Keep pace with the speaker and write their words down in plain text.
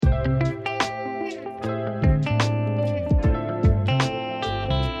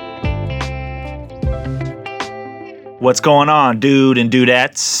What's going on, dude and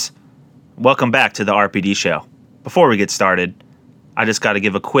dudettes? Welcome back to the RPD show. Before we get started, I just got to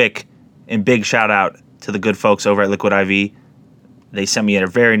give a quick and big shout out to the good folks over at Liquid IV. They sent me a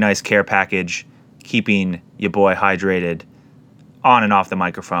very nice care package, keeping your boy hydrated on and off the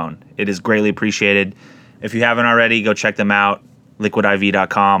microphone. It is greatly appreciated. If you haven't already, go check them out,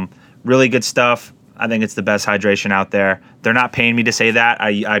 liquidiv.com. Really good stuff. I think it's the best hydration out there. They're not paying me to say that.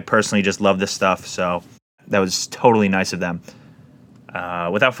 I personally just love this stuff, so that was totally nice of them.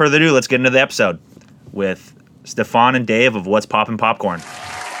 Without further ado, let's get into the episode with Stefan and Dave of What's Poppin' Popcorn.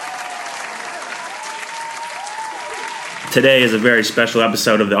 Today is a very special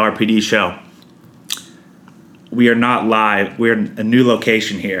episode of the RPD show. We are not live. We're in a new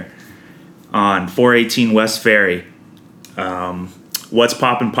location here on 418 West Ferry. What's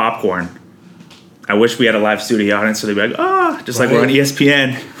Poppin' Popcorn? I wish we had a live studio audience so they'd be like, just like we're on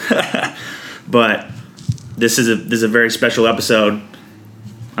ESPN. But this is a very special episode.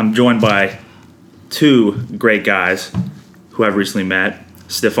 I'm joined by two great guys who I've recently met,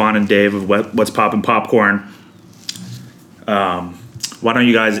 Stefan and Dave of What's Poppin' Popcorn. Why don't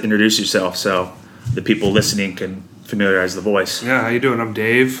you guys introduce yourself so the people listening can familiarize the voice? Yeah, how you doing? I'm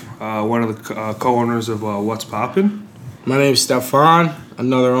Dave, one of the co-owners of What's Poppin'. My name's Stefan,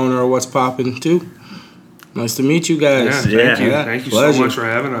 another owner of What's Poppin' too. Nice to meet you guys. Thank you. Thank you so much for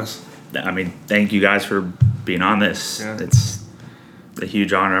having us. I mean, thank you guys for being on this. Yeah. It's a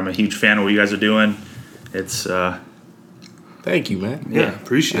huge honor. I'm a huge fan of what you guys are doing. It's Thank you, man. Yeah,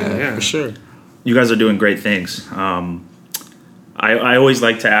 appreciate it. Yeah, for sure. You guys are doing great things. I always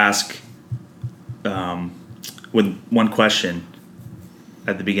like to ask with one question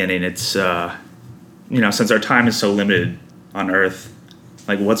at the beginning. It's since our time is so limited on Earth,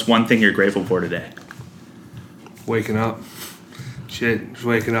 like, what's one thing you're grateful for today? Waking up. Shit, just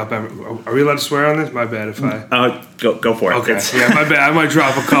waking up. Are we allowed to swear on this? My bad if I... Go for it. Okay, my bad. I might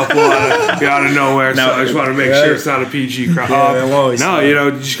drop a couple out of nowhere, so I just want to make sure it's not a PG crowd.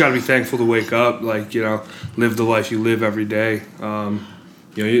 You just got to be thankful to wake up, live the life you live every day.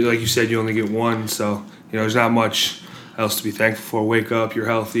 Like you said, you only get one, so, there's not much else to be thankful for. Wake up, you're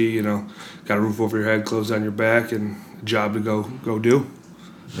healthy, got a roof over your head, clothes on your back, and a job to go do.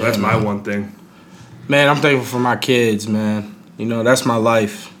 So that's my one thing. Man, I'm thankful for my kids, man. That's my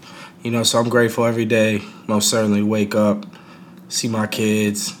life. So I'm grateful every day, most certainly, wake up, see my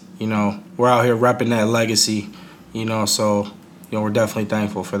kids. We're out here repping that legacy, so, we're definitely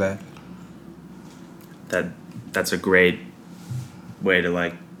thankful for that. That's a great way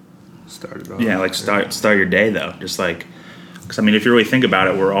to, start it off. Yeah, start your day, though. Just, because, if you really think about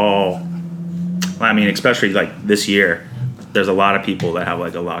it, we're all, especially, this year, there's a lot of people that have,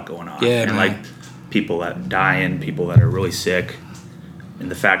 a lot going on. Yeah, and, man. People that dying, people that are really sick.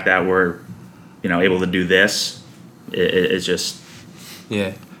 And the fact that we're, able to do this is just...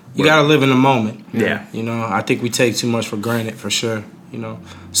 Yeah. You got to live in the moment. Yeah. I think we take too much for granted, for sure.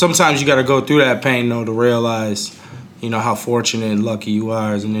 Sometimes you got to go through that pain, though, to realize, how fortunate and lucky you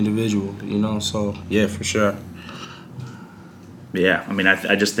are as an individual, So, yeah, for sure. Yeah.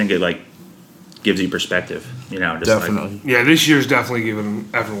 I just think it, gives you perspective, just definitely. This year's definitely given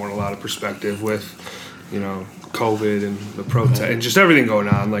everyone a lot of perspective with, COVID and the protest and just everything going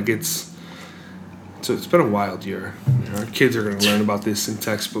on. It's been a wild year. Our kids are going to learn about this in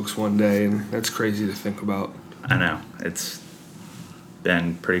textbooks one day, and that's crazy to think about. I know. It's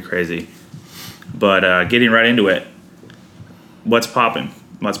been pretty crazy. But getting right into it, what's poppin'?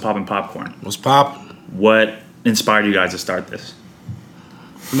 What's poppin' popcorn? What's poppin'? What inspired you guys to start this?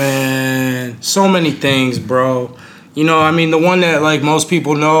 Man, so many things, bro. The one that, most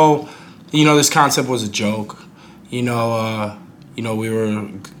people know, this concept was a joke. We were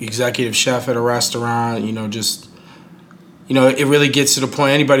executive chef at a restaurant, it really gets to the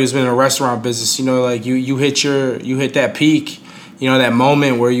point, anybody who's been in a restaurant business, you hit that peak, that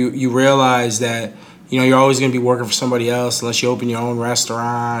moment where you realize that, you're always going to be working for somebody else unless you open your own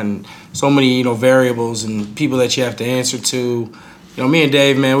restaurant, and so many, variables and people that you have to answer to. Me and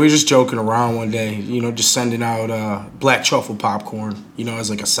Dave, man, we were just joking around one day, just sending out black truffle popcorn, as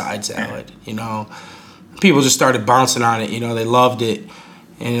a side salad, People just started bouncing on it, they loved it.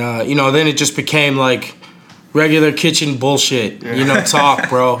 And, then it just became regular kitchen bullshit, talk,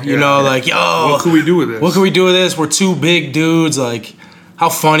 bro. Yo. What can we do with this? What can we do with this? We're two big dudes, how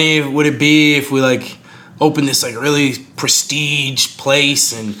funny would it be if we, opened this, really prestige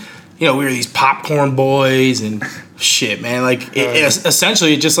place and, we were these popcorn boys and shit, man, like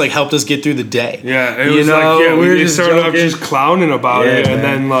essentially it just like helped us get through the day. Yeah, it was we started off just clowning about it,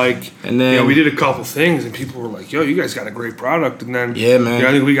 man. and then we did a couple things, and people were like, "Yo, you guys got a great product." And then man,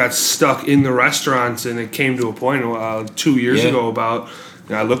 I think we got stuck in the restaurants, and it came to a point 2 years ago about.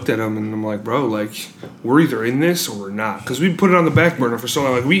 I looked at them and I'm like, bro, like we're either in this or we're not, because we put it on the back burner for so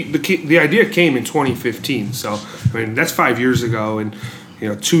long. Like the idea came in 2015, so I mean that's 5 years ago, and.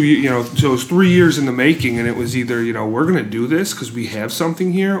 2 years, so it was 3 years in the making, and it was either, we're going to do this because we have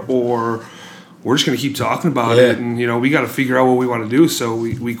something here, or we're just going to keep talking about it, and, we got to figure out what we want to do. So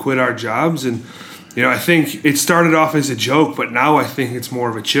we quit our jobs, and, I think it started off as a joke, but now I think it's more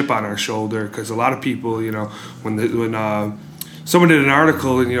of a chip on our shoulder, because a lot of people, when someone did an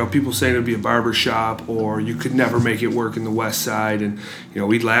article and, people saying it'd be a barber shop or you could never make it work in the West Side, and,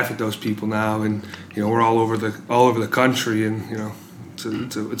 we'd laugh at those people now, and, we're all over the country, and,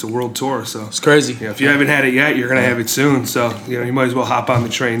 it's a world tour, so it's crazy. If you haven't had it yet, you're gonna have it soon. So you might as well hop on the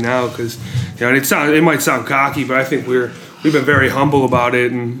train now, because it might sound cocky, but I think we've been very humble about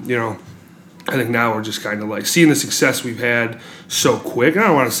it, and I think now we're just kind of like seeing the success we've had so quick. And I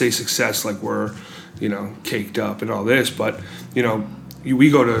don't want to say success like we're caked up and all this, but I go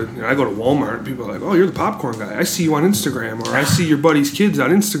to Walmart and people are like, "Oh, you're the popcorn guy. I see you on Instagram, or I see your buddy's kids on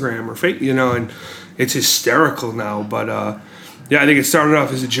Instagram, or fake," and it's hysterical now, but. Yeah, I think it started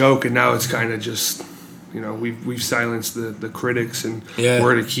off as a joke, and now it's kind of just, we've silenced the critics, and we're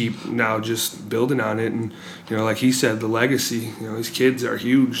going to keep now just building on it. And, like he said, the legacy, his kids are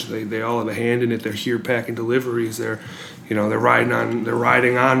huge. They all have a hand in it. They're here packing deliveries. They're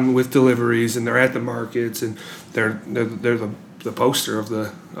riding on with deliveries, and they're at the markets, and they're the poster of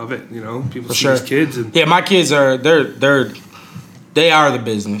it. People see his kids. And my kids are, they are the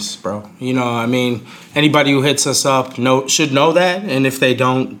business, bro. I mean, anybody who hits us up should know that, and if they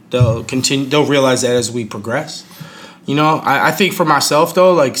don't, they'll realize that as we progress. I think for myself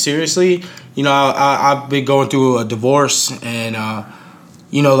though, like seriously, I've been going through a divorce, and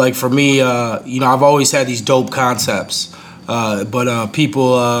like for me, I've always had these dope concepts, but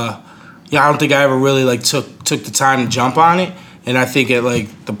people, I don't think I ever really like took the time to jump on it, and I think at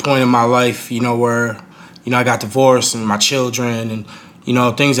like the point in my life, where. I got divorced and my children and,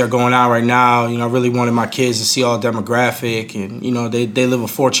 things that are going on right now. I really wanted my kids to see all demographic and, they live a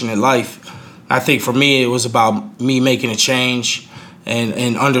fortunate life. I think for me, it was about me making a change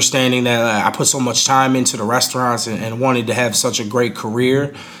and understanding that I put so much time into the restaurants and wanted to have such a great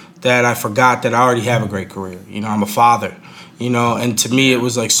career that I forgot that I already have a great career. I'm a father, and to me, it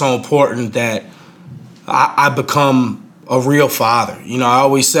was like so important that I become a real father. I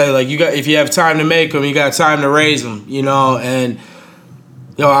always say, like, if you have time to make them, you got time to raise them, and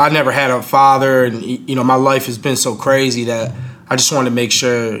I never had a father, and my life has been so crazy that I just want to make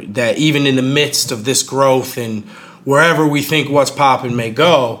sure that even in the midst of this growth and wherever we think what's popping may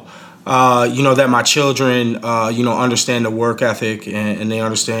go, that my children understand the work ethic, and they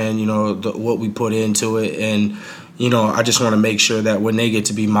understand what we put into it, and I just want to make sure that when they get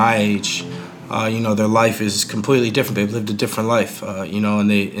to be my age, their life is completely different. They've lived a different life, and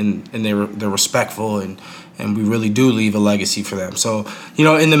they're respectful, and we really do leave a legacy for them. So,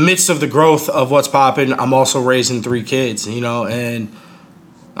 in the midst of the growth of what's popping, I'm also raising 3 kids, and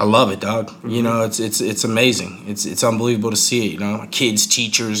I love it, dog. It's amazing. It's unbelievable to see it. My kids,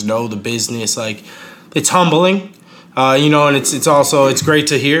 teachers know the business. Like, it's humbling, and it's great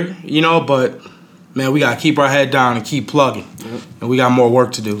to hear, but man, we gotta keep our head down and keep plugging, and we got more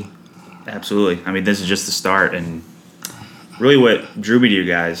work to do. Absolutely. I mean, this is just the start, and really what drew me to you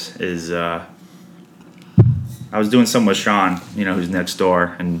guys is I was doing something with Sean, who's next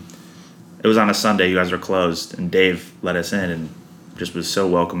door, and it was on a Sunday. You guys were closed, and Dave let us in and just was so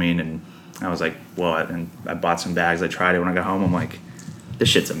welcoming, and I was like, what? And I bought some bags. I tried it when I got home. I'm like, this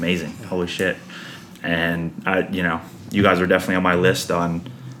shit's amazing. Holy shit. And, you guys were definitely on my list on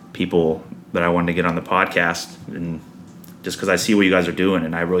people that I wanted to get on the podcast, and just because I see what you guys are doing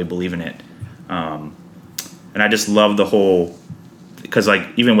and I really believe in it. And I just love the whole, because like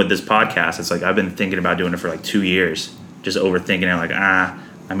even with this podcast, it's like I've been thinking about doing it for like 2 years, just overthinking it. Like,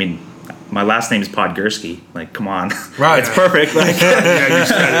 I mean, my last name is Podgurski. Like, come on. Right. It's perfect. Like, yeah, you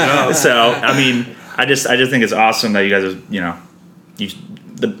set it up. So, I mean, I just think it's awesome that you guys are,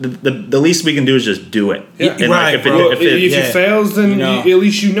 the least we can do is just do it. Yeah. And right. Like, if it fails, then at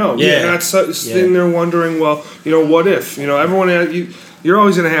least you know. Yeah. You're not sitting there wondering, well, what if? Everyone, you're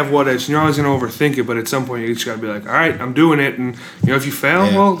always going to have what ifs, and you're always going to overthink it, but at some point you just got to be like, all right, I'm doing it. And, if you fail,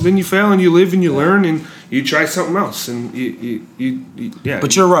 well, then you fail, and you live and you learn, and you try something else. And yeah.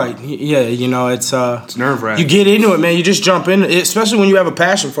 But you're right. Yeah, it's nerve-wracking. You get into it, man. You just jump in, especially when you have a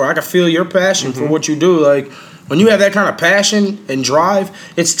passion for it. I can feel your passion for what you do. Like, When you have that kind of passion and drive,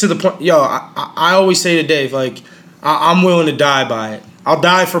 it's to the point. Yo, I always say to Dave, like, I'm willing to die by it. I'll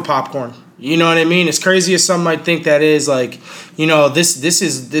die for popcorn. You know what I mean? As crazy as some might think that is, like, you know, this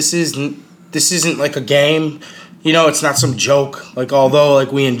isn't like a game. You know, it's not some joke. Like, although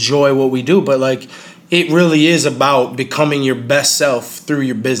like we enjoy what we do, but like it really is about becoming your best self through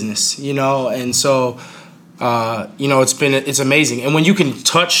your business. You know, and so you know, it's amazing. And when you can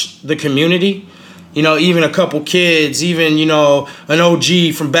touch the community, you know, even a couple kids, even, you know, an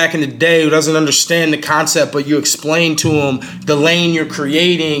OG from back in the day who doesn't understand the concept, but you explain to him the lane you're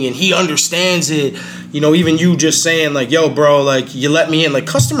creating and he understands it. You know, even you just saying like, yo, bro, like you let me in. Like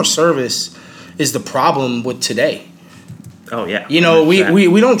customer service is the problem with today. Oh, yeah. You know,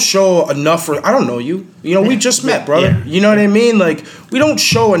 we don't show enough. I don't know you. You know, we just met, brother. Yeah. You know what I mean? Like we don't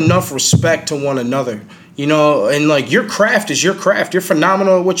show enough respect to one another. You know, and like your craft is your craft. You're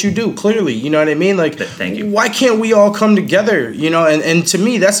phenomenal at what you do, clearly. You know what I mean? Like, thank you. Why can't we all come together? You know, and to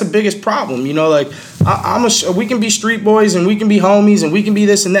me, that's the biggest problem. You know, like we can be street boys and we can be homies and we can be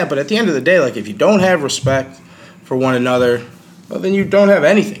this and that. But at the end of the day, like if you don't have respect for one another, well, then you don't have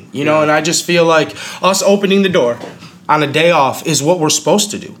anything. You know, and I just feel like us opening the door on a day off is what we're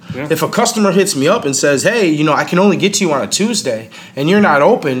supposed to do. Yeah. If a customer hits me up and says, hey, you know, I can only get to you on a Tuesday and you're not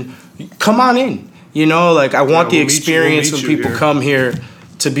open, come on in. You know, like I want the experience when people come here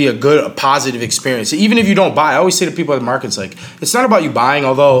to be a positive experience. Even if you don't buy, I always say to people at the markets, like, it's not about you buying,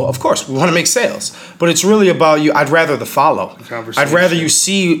 although, of course, we want to make sales. But it's really about you. I'd rather the follow. I'd rather you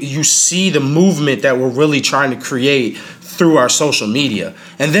see the movement that we're really trying to create through our social media.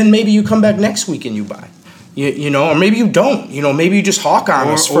 And then maybe you come back next week and you buy. You know, or maybe you don't. You know, maybe you just hawk on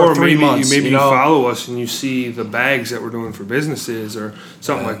us for 3 months. Maybe you follow us and you see the bags that we're doing for businesses or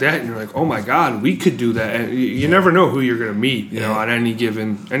something like that, and you're like, oh my God, we could do that. And you never know who you're going to meet. You know, on any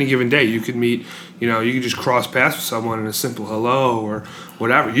given day, you could meet. You know, you could just cross paths with someone in a simple hello or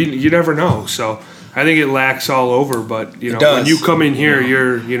whatever. You never know. So I think it lacks all over, but you know, when you come in here,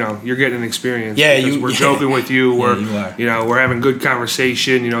 you're getting an experience. Yeah, we're joking with you. We're having good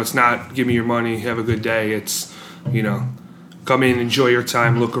conversation. You know, it's not give me your money, have a good day. It's, you know, come in, enjoy your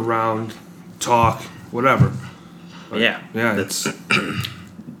time, look around, talk, whatever. But, yeah. That's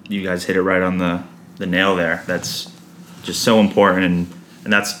you guys hit it right on the nail there. That's just so important,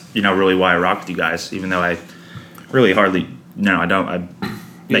 and that's, you know, really why I rock with you guys. Even though I really hardly I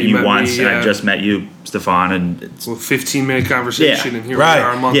met you once, and I just met you, Stefan, and it's 15-minute conversation, and here we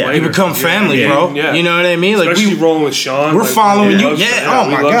are a month later. You become family, bro. Yeah. You know what I mean? Like especially rolling with Sean. We're following you. Oh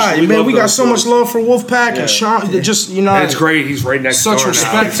my God, man, we got so much love for Wolfpack and Sean. Just, you know, and it's great. He's right next door. Such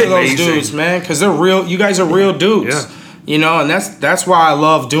respect to those dudes, man, because they're real. You guys are real dudes. Yeah. You know, and that's why I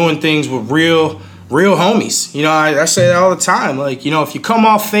love doing things with real homies. You know, I say that all the time. Like, you know, if you come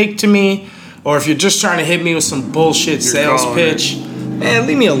off fake to me, or if you're just trying to hit me with some bullshit sales pitch. Man,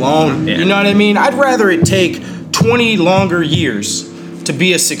 leave me alone. Yeah. You know what I mean? I'd rather it take 20 longer years to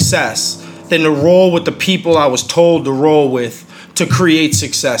be a success than to roll with the people I was told to roll with to create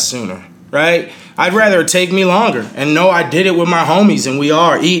success sooner, right? I'd rather it take me longer and know I did it with my homies and we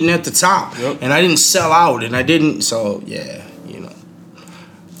are eating at the top. Yep. And I didn't sell out and I didn't. So, yeah, you know.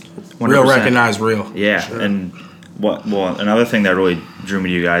 100%. Real recognize real. Yeah, sure. And another thing that really drew me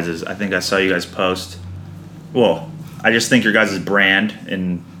to you guys is I think I saw you guys post. I just think your guys' brand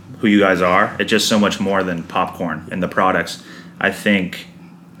and who you guys are, it's just so much more than popcorn and the products. I think,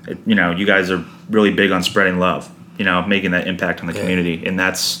 you know, you guys are really big on spreading love, you know, making that impact on the community. And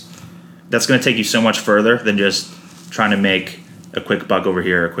that's going to take you so much further than just trying to make a quick buck over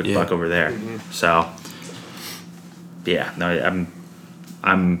here, a quick buck over there. Mm-hmm. So, yeah, no,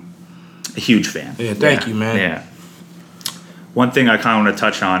 I'm a huge fan. Yeah, thank you, man. Yeah. One thing I kind of want to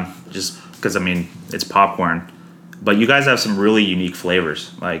touch on, just because, I mean, it's popcorn. But you guys have some really unique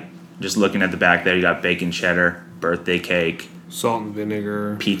flavors. Like, just looking at the back there, you got bacon cheddar, birthday cake, salt and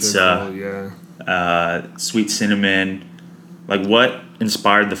vinegar, pizza, sweet cinnamon. Like, what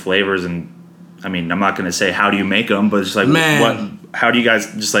inspired the flavors? And, I mean, I'm not going to say how do you make them, but it's like, how do you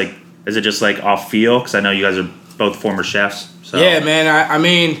guys just like, is it just like off feel? Because I know you guys are both former chefs. So. Yeah, man. I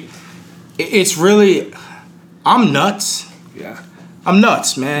mean, it's really, I'm nuts. Yeah. I'm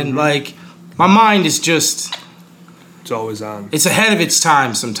nuts, man. Mm-hmm. Like, my mind is just... It's always on. It's ahead of its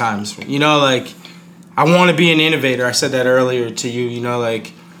time sometimes. You know, like, I want to be an innovator. I said that earlier to you. You know,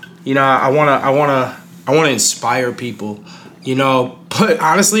 like, you know, I want to inspire people. You know, But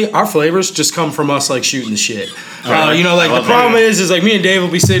honestly, our flavors just come from us like shooting the shit. You know, like the problem is like me and Dave will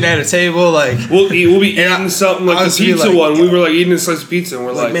be sitting at a table, like we'll be eating something like the pizza like, one. We were like eating a slice of pizza, and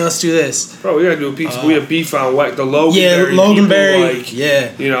we're like, man, let's do this, bro. We gotta do a pizza. We have beef on the Loganberry. Yeah, Loganberry. Like,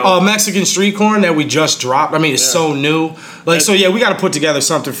 yeah, you know, Mexican street corn that we just dropped. I mean, it's so new. Like, so yeah, we got to put together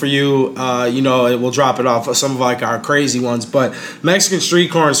something for you. You know, and we'll drop it off of some of like our crazy ones. But Mexican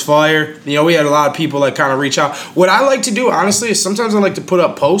street corn is fire. You know, we had a lot of people like kind of reach out. What I like to do, honestly, is sometimes I like to put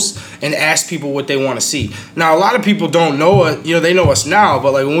up posts and ask people what they want to see. Now, a lot of people don't know it. You know, they know us now,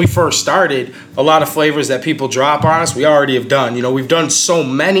 but like when we first started, a lot of flavors that people drop on us, we already have done. You know, we've done so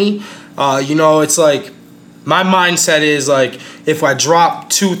many. You know, it's like my mindset is like if I drop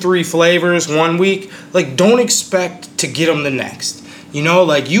 2-3 flavors one week, like don't expect to get them the next. You know,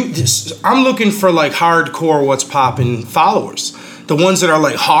 like I'm looking for like hardcore what's poppin' followers. The ones that are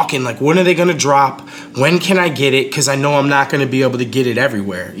like hawking, like when are they gonna drop? When can I get it? Because I know I'm not gonna be able to get it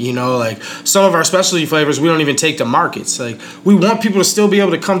everywhere. You know, like some of our specialty flavors we don't even take to markets. Like we want people to still be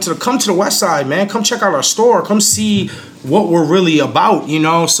able to come to the West Side, man. Come check out our store. Come see what we're really about. You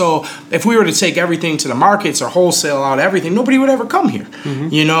know, so if we were to take everything to the markets or wholesale out everything, nobody would ever come here. Mm-hmm.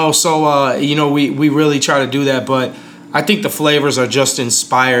 You know, so you know we really try to do that, but I think the flavors are just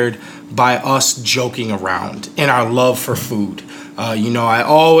inspired by us joking around and our love for food. You know, I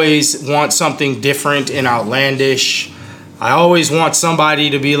always want something different and outlandish. I always want somebody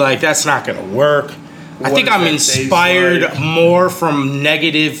to be like, that's not going to work. I think I'm inspired more from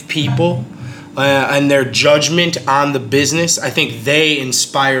negative people and their judgment on the business. I think they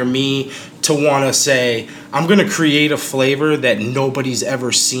inspire me to want to say, I'm going to create a flavor that nobody's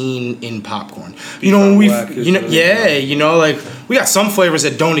ever seen in popcorn. You know, you know, like we got some flavors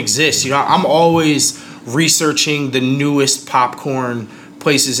that don't exist. You know, I'm always researching the newest popcorn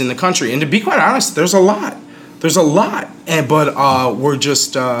places in the country, and to be quite honest, there's a lot, but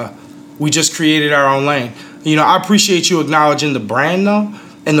we just created our own lane. You know, I appreciate you acknowledging the brand though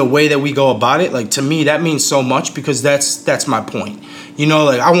and the way that we go about it. Like to me that means so much because that's my point. You know,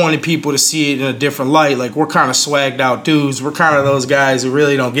 like I wanted people to see it in a different light. Like we're kind of swagged out dudes. We're kind of those guys who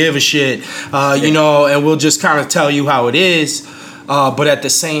really don't give a shit, you know, and we'll just kind of tell you how it is, but at the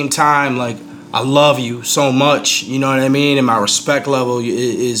same time, like I love you so much, you know what I mean? And my respect level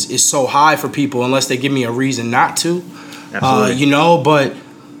is so high for people unless they give me a reason not to. Absolutely. You know, but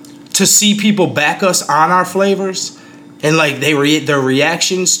to see people back us on our flavors and like their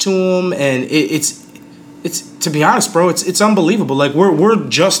reactions to them, and it's to be honest, bro, it's unbelievable. Like we're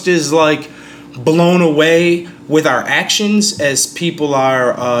just as like blown away with our actions as people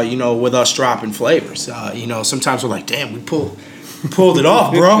are, you know, with us dropping flavors. You know, sometimes we're like, damn, we pulled it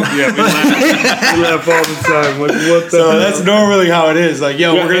off, bro. Yeah, we laugh all the time. Like, what the so that's normally how it is. Like,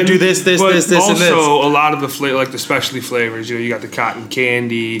 yo, we're gonna do this, and this. Also, a lot of the like the specialty flavors. You know, you got the cotton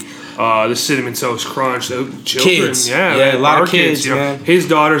candy, the cinnamon toast crunch. The children, kids, yeah, a lot of kids. You know, man. His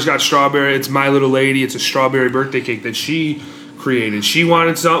daughter's got strawberry. It's My Little Lady. It's a strawberry birthday cake that she created. She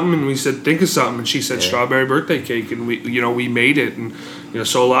wanted something, and we said, think of something, and she said strawberry birthday cake, and we made it, and you know,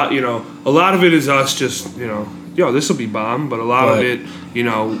 so a lot of it is us just yo, this will be bomb, but a lot of it, you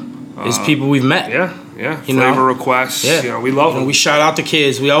know, is people we've met. Yeah. Flavor requests. Yeah. You know, we love them. We shout out the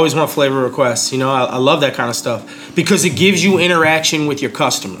kids. We always want flavor requests. You know, I love that kind of stuff because it gives you interaction with your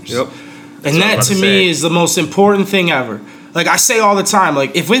customers. Yep. And that to me is the most important thing ever. Like I say all the time,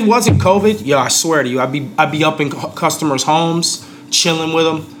 like if it wasn't COVID, yo, I swear to you, I'd be up in customers' homes, chilling with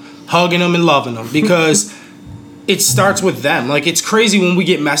them, hugging them and loving them because it starts with them. Like it's crazy when we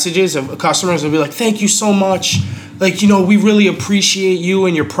get messages of customers will be like, thank you so much. Like, you know, we really appreciate you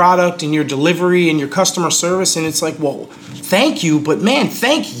and your product and your delivery and your customer service. And it's like, well, thank you, but man,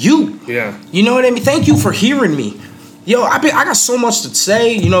 thank you. Yeah. You know what I mean? Thank you for hearing me. Yo, I got so much to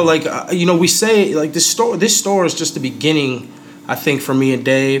say. You know, like, you know, we say like this store is just the beginning, I think, for me and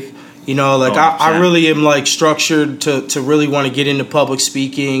Dave. You know, like I really am like structured to really want to get into public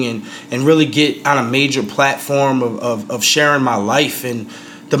speaking and really get on a major platform of sharing my life and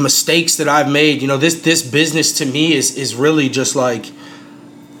the mistakes that I've made. You know, this business to me is really just like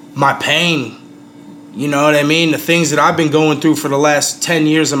my pain. You know what I mean? The things that I've been going through for the last 10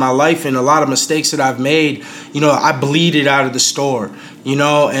 years of my life and a lot of mistakes that I've made, you know, I bleed it out of the store, you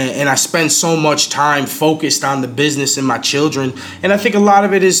know, and I spend so much time focused on the business and my children. And I think a lot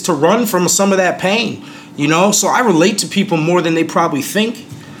of it is to run from some of that pain, you know, so I relate to people more than they probably think.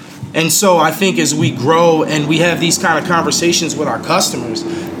 And so I think as we grow and we have these kind of conversations with our customers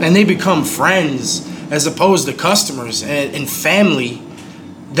and they become friends as opposed to customers and family,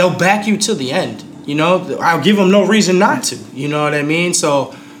 they'll back you to the end. You know, I'll give them no reason not to. You know what I mean?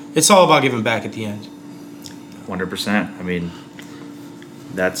 So it's all about giving back at the end. 100%. I mean,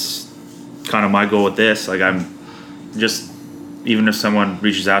 that's kind of my goal with this. Like, I'm just, even if someone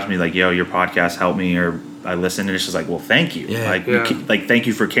reaches out to me like, yo, your podcast helped me, or I listen, and it's just like, well, thank you. Like, thank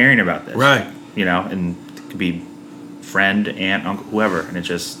you for caring about this. Right. You know, and it could be friend, aunt, uncle, whoever. And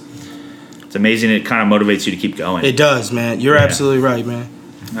it's amazing. It kind of motivates you to keep going. It does, man. You're absolutely right, man.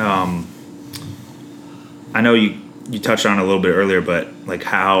 I know you touched on it a little bit earlier, but like,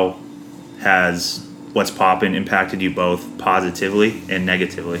 how has What's Poppin' impacted you both positively and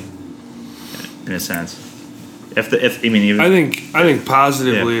negatively, in a sense? I think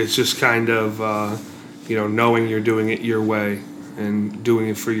positively, it's just kind of knowing you're doing it your way and doing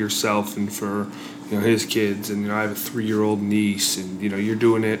it for yourself and for his kids. And I have a 3-year-old niece, and you're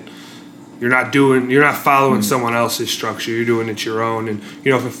doing it. You're not following someone else's structure. You're doing it your own. And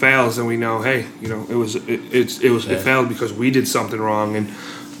if it fails, then we know, hey, it failed because we did something wrong. And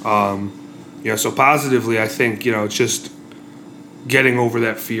so positively, I think it's just getting over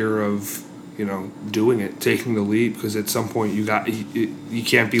that fear of doing it, taking the leap, because at some point you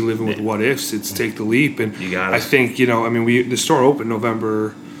can't be living with what ifs. It's take the leap. And I think the store opened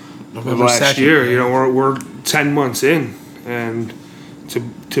November of last 2nd, year. We're 10 months in, and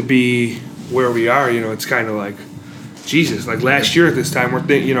to be where we are, it's kind of like Jesus. Like last year at this time,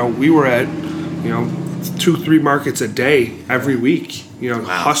 we were at 2-3 markets a day every week.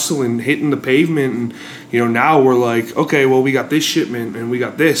 Hustling, hitting the pavement, and now we're like, okay, well, we got this shipment, and we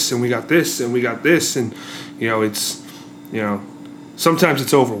got this, and we got this, and we got this, and it's sometimes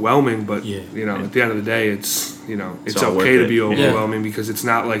it's overwhelming, but at the end of the day, it's okay to be overwhelming, because it's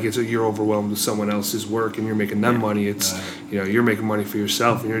not like you're overwhelmed with someone else's work and you're making them money. It's you're making money for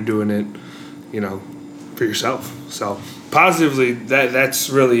yourself, and you're doing it for yourself. So positively, that's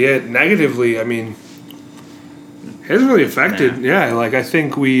really it. Negatively, it hasn't really affected. Like I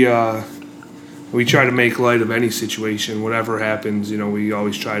think we try to make light of any situation, whatever happens. We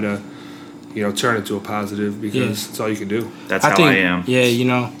always try to turn it to a positive, because it's all you can do. That's how I am.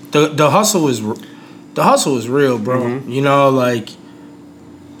 Yeah, the hustle is real, bro. Mm-hmm. Like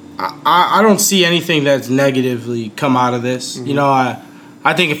I don't see anything that's negatively come out of this. Mm-hmm.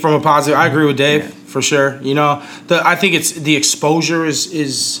 I think from a positive, I agree with Dave for sure. I think it's the exposure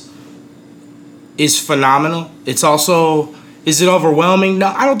is phenomenal. It's also, is it overwhelming? No,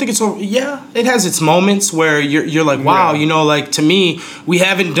 I don't think it's over. Yeah, it has its moments where you're like, wow, like to me, we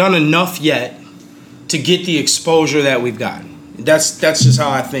haven't done enough yet to get the exposure that we've gotten. That's just how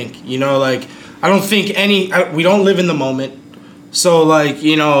I think. Like I don't think we don't live in the moment, so like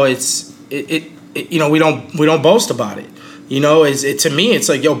we don't boast about it. To me, it's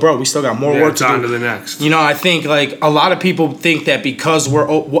like, yo, bro, we still got more work to do. On to the next. I think like a lot of people think that because a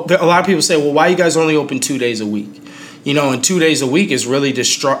lot of people say, well, why you guys only open 2 days a week? And 2 days a week is really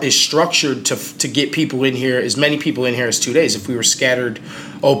is structured to get people in here, as many people in here as 2 days. If we were scattered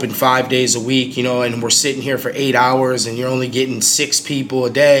open 5 days a week, and we're sitting here for 8 hours and you're only getting 6 people a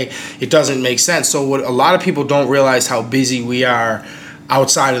day, it doesn't make sense. So what a lot of people don't realize how busy we are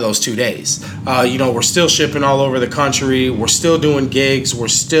outside of those 2 days. We're still shipping all over the country. We're still doing gigs. We're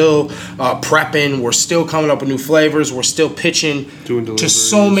still prepping. We're still coming up with new flavors. We're still pitching to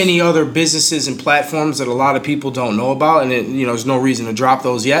so many other businesses and platforms that a lot of people don't know about. And there's no reason to drop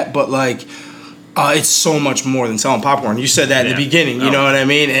those yet. But like, it's so much more than selling popcorn. You said that in the beginning. You know what I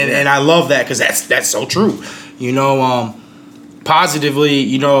mean? And I love that, because that's so true.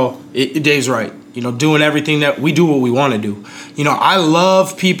 Positively, Dave's right. Doing everything that we do, what we want to do. I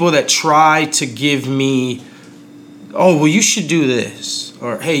love people that try to give me, oh, well, you should do this,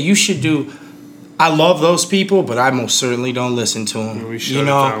 or hey, you should do. I love those people, but I most certainly don't listen to them.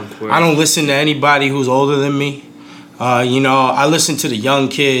 I don't listen to anybody who's older than me. I listen to the young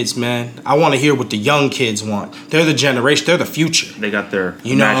kids, man. I want to hear what the young kids want. They're the generation. They're the future. They got their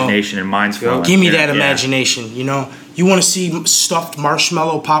imagination and minds flowing. Give me that imagination, You want to see stuffed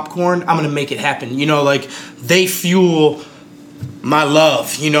marshmallow popcorn? I'm going to make it happen. Like, they fuel my love,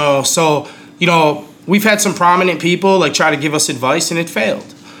 So, we've had some prominent people, like, try to give us advice, and it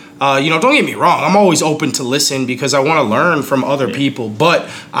failed. Don't get me wrong. I'm always open to listen, because I want to learn from other people. But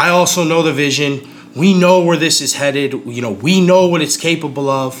I also know the vision. We know where this is headed. We know what it's capable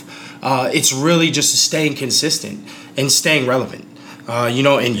of. It's really just staying consistent and staying relevant.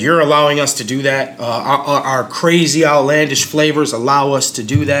 And you're allowing us to do that. Our crazy, outlandish flavors allow us to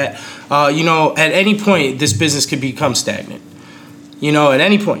do that. At any point, this business could become stagnant. At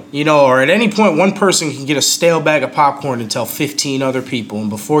any point, or at any point, one person can get a stale bag of popcorn and tell 15 other people, and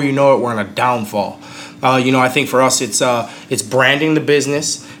before you know it, we're on a downfall. I think for us, it's branding the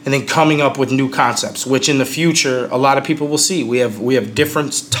business and then coming up with new concepts, which in the future, a lot of people will see. We have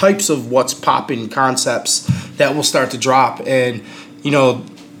different types of what's popping concepts that will start to drop, and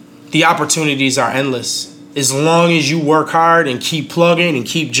the opportunities are endless as long as you work hard and keep plugging and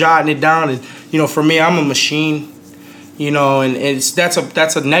keep jotting it down. And for me, I'm a machine, and that's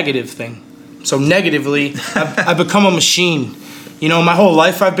a negative thing. So negatively, I've become a machine. My whole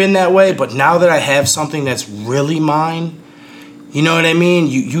life I've been that way, but now that I have something that's really mine, you know what I mean?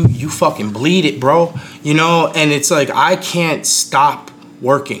 You fucking bleed it, bro. And it's like I can't stop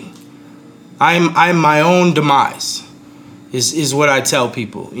working. I'm my own demise. Is what I tell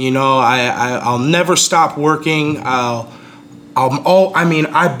people. I'll never stop working. I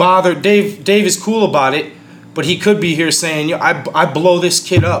bother Dave. Dave is cool about it, but he could be here saying, I blow this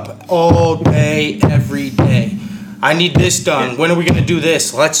kid up all day, every day. I need this done. When are we gonna do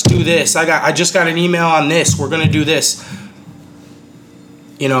this? Let's do this. I just got an email on this. We're gonna do this.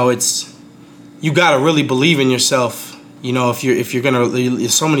 It's you gotta really believe in yourself. If you're gonna,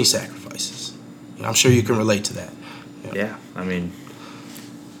 there's so many sacrifices. I'm sure you can relate to that. Yeah, I mean,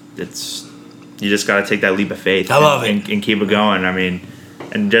 you just got to take that leap of faith. I love it. And keep it going. I mean,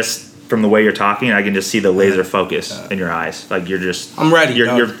 and just from the way you're talking, I can just see the laser focus in your eyes. Like I'm ready.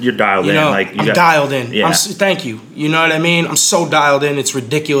 You're dialed in. I'm dialed in. Yeah. Thank you. You know what I mean? I'm so dialed in. It's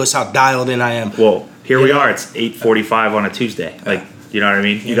ridiculous how dialed in I am. Well, here we are. It's 8:45 on a Tuesday. Like, you know what I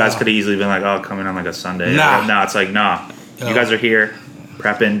mean? You guys could have easily been like, oh, come in on like a Sunday. Nah. No, it's like, nah. You guys are here,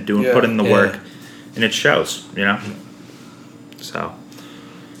 prepping, putting in the work, and it shows. So,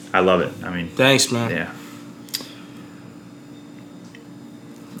 I love it. I mean, thanks, man. Yeah.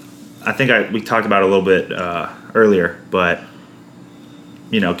 I think we talked about it a little bit earlier, but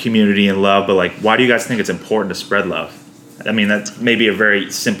community and love. But like, why do you guys think it's important to spread love? I mean, that's maybe a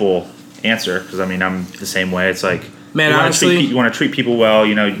very simple answer because I mean, I'm the same way. It's like, man, honestly, you want to treat people well.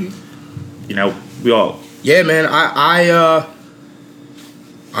 We all. Yeah, man. I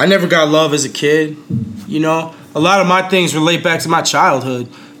never got love as a kid. A lot of my things relate back to my childhood.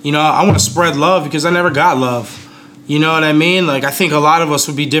 I want to spread love because I never got love. You know what I mean? Like, I think a lot of us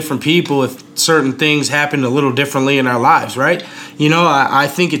would be different people if certain things happened a little differently in our lives, right? I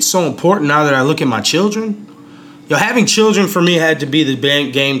think it's so important now that I look at my children. Having children for me had to be the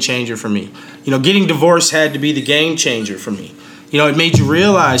game changer for me. Getting divorced had to be the game changer for me. It made you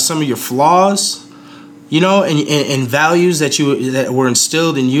realize some of your flaws, and values that were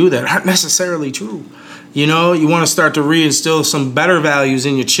instilled in you that aren't necessarily true. You want to start to reinstill some better values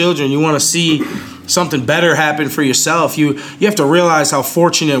in your children. You want to see something better happen for yourself. You have to realize how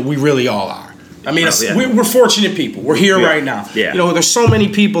fortunate we really all are. I mean, we're fortunate people. We're here right now. Yeah. There's so many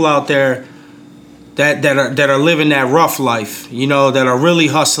people out there that are living that rough life. That are really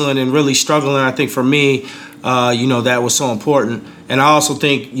hustling and really struggling. I think for me, that was so important. And I also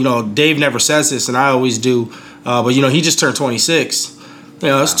think, Dave never says this, and I always do. But he just turned 26.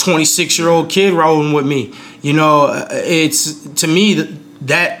 It's a 26-year-old kid rolling with me. It's to me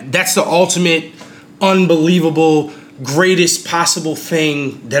that's the ultimate, unbelievable, greatest possible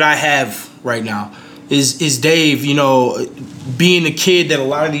thing that I have right now. Is Dave, being the kid that a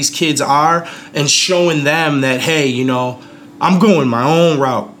lot of these kids are, and showing them that, hey, I'm going my own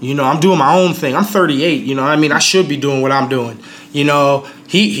route. I'm doing my own thing. I'm 38. I should be doing what I'm doing.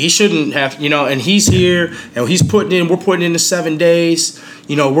 He shouldn't have, and he's here and we're putting in the 7 days.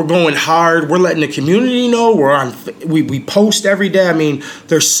 We're going hard. We're letting the community know. We post every day. I mean,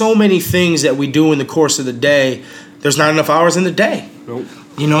 there's so many things that we do in the course of the day. There's not enough hours in the day. Nope.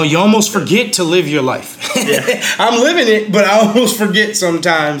 You almost forget to live your life. Yeah. I'm living it, but I almost forget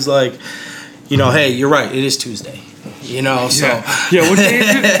sometimes, like, hey, you're right. It is Tuesday. So. Yeah, what day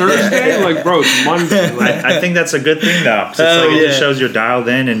is it? Thursday? Like, bro, it's Monday. Like, I think that's a good thing, though. It just shows you're dialed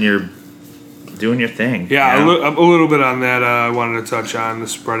in and you're doing your thing. Yeah, a little bit on that. I wanted to touch on the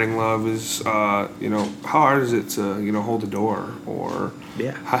spreading love is, how hard is it to, hold the door or,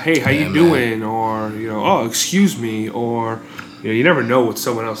 hey, how you doing? Or, oh, excuse me. Or, you never know what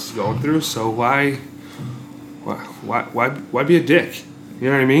someone else is going through. So why be a dick? You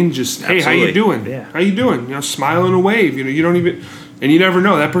know what I mean? Just, hey, how you doing? Yeah. How you doing? Smile and a wave. You don't even, and you never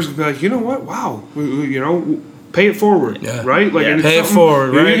know. That person could be like, you know what? Wow. Pay it forward, right? Like, pay it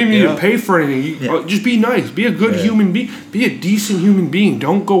forward, right? You didn't even need to pay for anything. Just be nice. Be a good human being. Be a decent human being.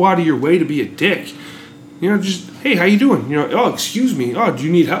 Don't go out of your way to be a dick. Just, hey, how you doing? Oh, excuse me. Oh, do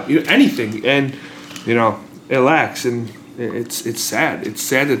you need help? Anything. And, it lacks. And it's sad. It's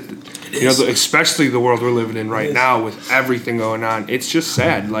sad that, especially the world we're living in right now with everything going on. It's just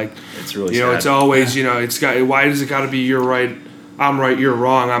sad. Like, it's really sad. It's always, why does it got to be you're right, I'm right, you're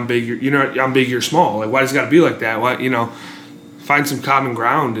wrong, I'm big, I'm big, you're small. Like, why does it got to be like that? Why, find some common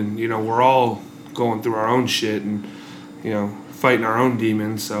ground, and we're all going through our own shit, and fighting our own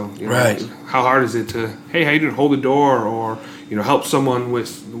demons. So, you know, Right. how hard is it to, hey, how you doing? Hold the door, or, you know, help someone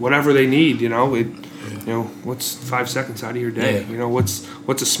with whatever they need, you know? You know, what's 5 seconds out of your day? Yeah. You know,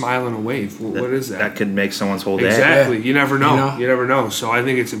 what's a smile and a wave? What is that? That could make someone's whole day. Exactly. Yeah. You never know. You know? You never know. So I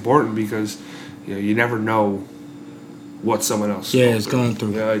think it's important because, you know, you never know what someone else is going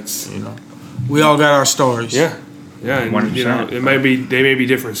through. Yeah, it's, You know, we all got our stories. yeah. Yeah, and, 100%. you know, they may be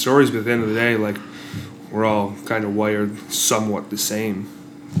different stories, but at the end of the day, like, we're all kind of wired somewhat the same.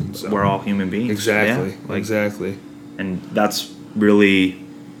 So, We're all human beings. exactly, Yeah, like, exactly. and that's really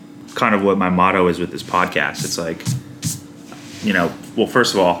kind of what my motto is with this podcast. It's like, you know, well,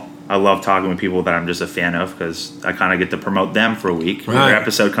 first of all, I love talking with people that I'm just a fan of because I kind of get to promote them for a week when Right. their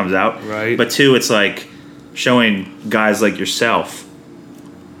episode comes out. Right. But two, it's like showing guys like yourself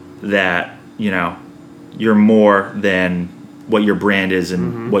that, you know, you're more than what your brand is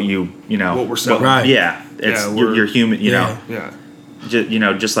and what you know. What we're selling. Right. Yeah. It's, Yeah, you're human, you Yeah. know. Yeah. You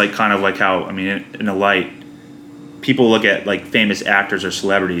know, just like kind of like how, I mean, in a light, people look at like famous actors or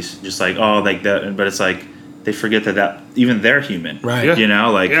celebrities just like, oh, like that, but it's like they forget that even they're human, Right. Yeah. You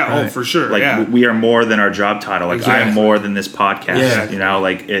know, like, Yeah, oh, Right. for sure. like yeah. we are more than our job title. Like I am Exactly. more than this podcast. Yeah. You know,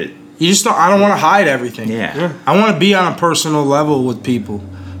 like it. You just don't. I don't want to hide everything. Yeah. I want to be on a personal level with people.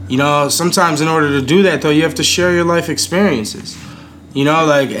 You know, sometimes in order to do that, though, you have to share your life experiences. You know,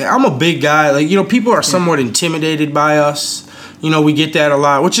 like, I'm a big guy. Like, you know, people are somewhat intimidated by us. You know, we get that a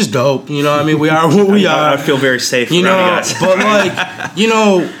lot, which is dope. You know, I mean, we are what we are. I feel very safe. You around know, you guys. but like, you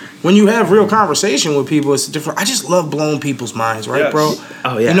know, when you have real conversation with people, it's different. I just love blowing people's minds, right, Yes. bro?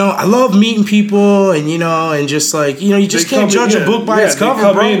 Oh, yeah. You know, I love meeting people, and you know, and just like, you know, you just They can't come in- judge a yeah, book by yeah, its they cover,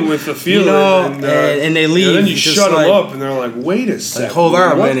 come bro. in with the feeling, you know, and, and they leave. And then you just shut like, them up, and they're like, "Wait a second, hold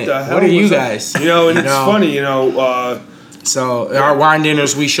on a what minute. the hell What are you was that?" guys? You know, and You it's know? funny, you know. So our wine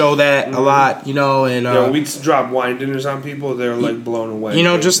dinners, we show that a lot, you know, and You know, we drop wine dinners on people; they're like blown away. you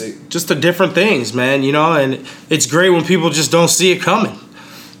know, They- just the different things, man. You know, and it's great when people just don't see it coming.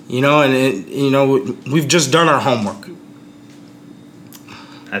 You know, and you know, we've just done our homework.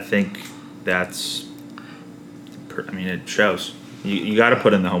 I think that's. I mean, it shows. You got to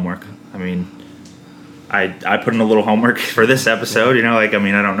put in the homework. I mean, I put in a little homework for this episode. You know, like, I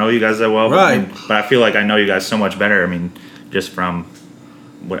mean, I don't know you guys that well, Right. but I feel like I know you guys so much better. I mean, just from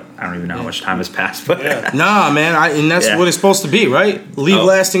what I don't even know how much time has passed, but Yeah. Nah, man, and that's Yeah. what it's supposed to be, right? Leave Oh.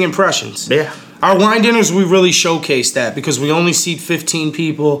 lasting impressions. yeah. Our wine dinners, we really showcase that because we only seat 15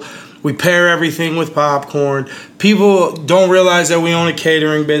 people. We pair everything with popcorn. People don't realize that we own a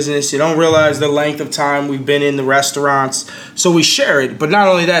catering business. You don't realize the length of time we've been in the restaurants. So we share it. But not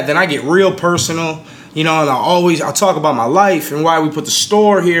only that, then I get real personal, you know, and I'll talk about my life and why we put the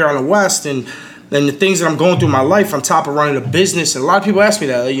store here on the West and the things that I'm going through in my life on top of running a business. And a lot of people ask me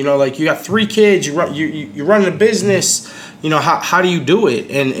that, you know, like, you got 3 kids, you're running a business, you know, how do you do it?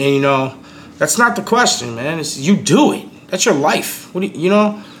 And you know, that's not the question, man. It's you do it. That's your life. What do you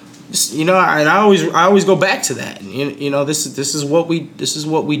know? You know, and I always go back to that. You know, this is what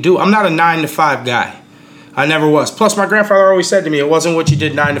we do. I'm not a 9 to 5 guy. I never was. Plus, my grandfather always said to me, it wasn't what you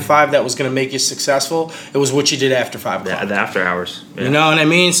did 9 to 5 that was going to make you successful. It was what you did after 5 o'clock. The after hours. Yeah. You know what I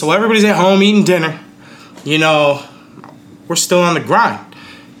mean? So everybody's at home eating dinner. You know, we're still on the grind.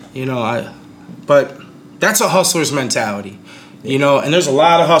 You know, but that's a hustler's mentality. You know, and there's a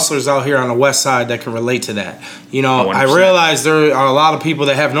lot of hustlers out here on the West Side that can relate to that. You know, 100%. I realize there are a lot of people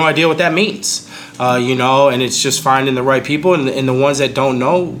that have no idea what that means. You know, and it's just finding the right people, and the ones that don't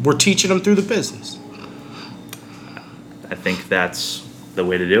know, we're teaching them through the business. I think that's the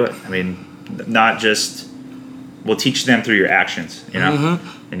way to do it. I mean, not just we'll teach them through your actions, you know,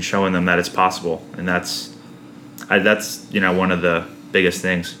 and showing them that it's possible, and that's you know, one of the biggest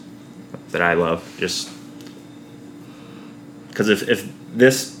things that I love. Just because if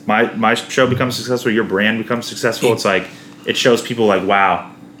this my show becomes successful, your brand becomes successful, it's like it shows people like,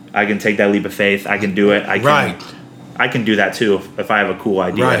 wow, I can take that leap of faith. I can do it. I can do that too if I have a cool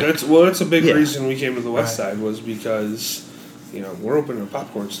idea. Right. That's a big Yeah. reason we came to the West Side was because, you know, we're opening a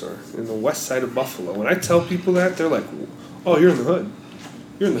popcorn store in the West Side of Buffalo. When I tell people that, they're like, "Oh, you're in the hood.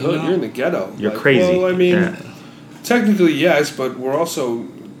 You're in the hood. know? You're in the ghetto. You're like, crazy." Well, I mean, Yeah. technically yes, but we're also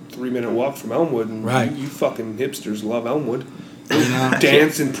 3-minute walk from Elmwood, and Right. you fucking hipsters love Elmwood. You know?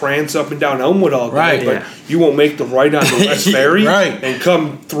 Dance and prance up and down Elmwood all day, Right. but Yeah. you won't make the right on the West Ferry Right. and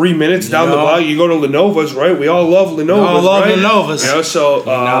come 3 minutes down the know? block. You go to Lenova's, right? We all love Lenova's, all love right? Lenova's. You know, so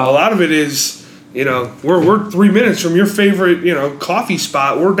know? a lot of it is, you know, we're 3 minutes from your favorite, you know, coffee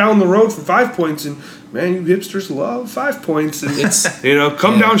spot. We're down the road from 5 Points, and man, you hipsters love 5 Points, and you know,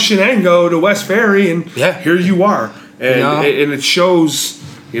 come down Shenango to West Ferry, and here you are, and You know? and it shows,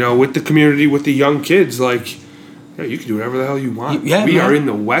 you know, with the community, with the young kids, like, Yeah, you can do whatever the hell you want. Yeah, we man. are in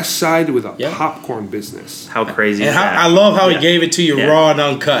the West Side with a popcorn business. How crazy And is that? I love how he gave it to you raw and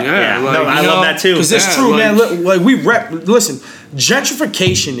uncut. Yeah, no, I love that too. Because it's true, man. Like we listen,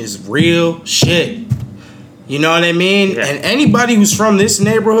 gentrification is real shit. You know what I mean? Yeah. And anybody who's from this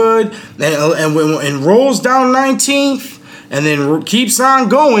neighborhood and rolls down 19th and then keeps on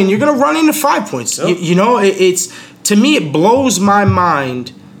going, you're gonna run into 5 points. Yep. You know, it's to me it blows my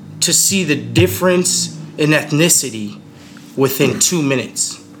mind to see the difference in ethnicity within 2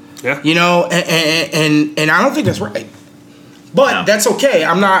 minutes. Yeah. You know, and I don't think that's right. But that's okay.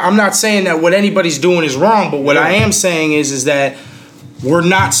 I'm not saying that what anybody's doing is wrong, but what I am saying is that we're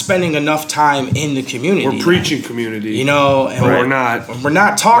not spending enough time in the community. We're preaching community. You know, and we're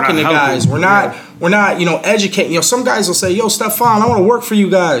not talking to helping. guys. We're not, you know, educating. You know, some guys will say, "Yo, Stefan, I want to work for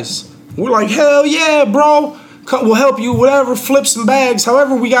you guys." We're like, "Hell yeah, bro. We'll help you, whatever, flip some bags.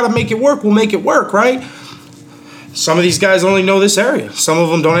 However we got to make it work, we'll make it work, right?" Some of these guys only know this area. Some of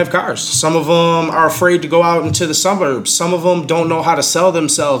them don't have cars. Some of them are afraid to go out into the suburbs. Some of them don't know how to sell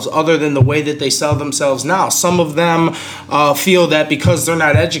themselves other than the way that they sell themselves now. Some of them feel that because they're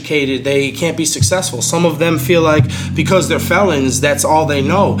not educated, they can't be successful. Some of them feel like because they're felons, that's all they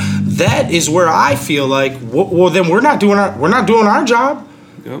know. That is where I feel like, well, then we're not doing our job,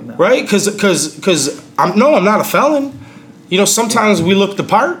 right? Because I'm not a felon. You know, sometimes we look the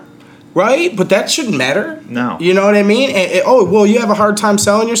part. Right? But that shouldn't matter. No. You know what I mean? And, you have a hard time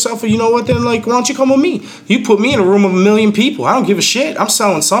selling yourself? Well, you know what? Then, like, why don't you come with me? You put me in a room of 1 million people. I don't give a shit. I'm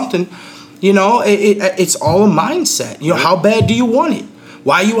selling something. You know, it's all a mindset. You know, how bad do you want it?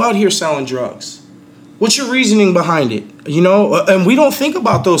 Why are you out here selling drugs? What's your reasoning behind it? You know, and we don't think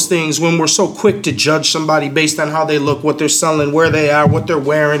about those things when we're so quick to judge somebody based on how they look, what they're selling, where they are, what they're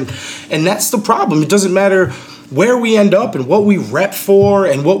wearing. And that's the problem. It doesn't matter where we end up and what we rep for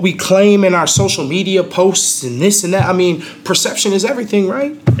and what we claim in our social media posts and this and that. I mean, perception is everything,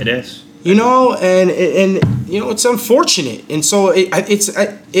 right? It is. You know, and you know, it's unfortunate. And so it's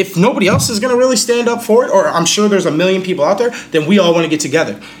if nobody else is going to really stand up for it, or I'm sure there's 1 million people out there, then we all want to get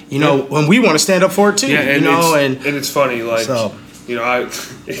together. You know, when we want to stand up for it too. Yeah, and you know, and it's funny, like, so. you know,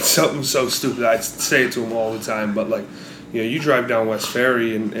 it's something so stupid. I say it to them all the time, but like, you know, you drive down West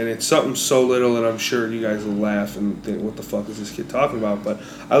Ferry and it's something so little, and I'm sure you guys will laugh and think, what the fuck is this kid talking about? But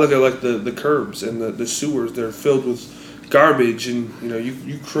I look at like the curbs and the sewers, they're filled with garbage, and you know,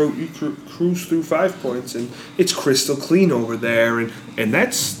 you cruise through 5 Points and it's crystal clean over there, and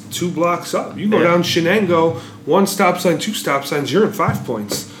that's 2 blocks up. You go down Shenango, 1 stop sign, 2 stop signs, you're in 5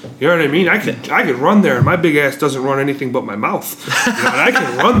 Points. You know what I mean? I could run there, and my big ass doesn't run anything but my mouth. You know, and I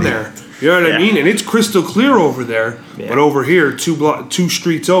can run there. You know what I mean? And it's crystal clear over there, but over here, 2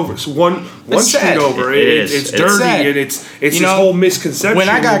 streets over, so one street over, it's dirty, and it's this whole misconception. When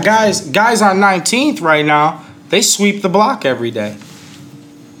I got guys on 19th right now, they sweep the block every day.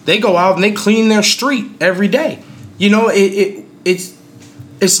 They go out and they clean their street every day. You know,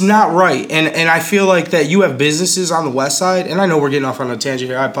 it's not right, and I feel like that you have businesses on the West Side, and I know we're getting off on a tangent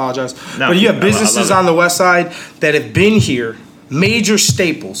here. I apologize, but you have businesses on the West Side that have been here, major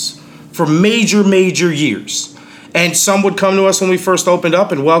staples for major years. And some would come to us when we first opened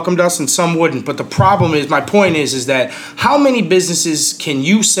up and welcomed us, and some wouldn't. But the problem is, my point is that how many businesses can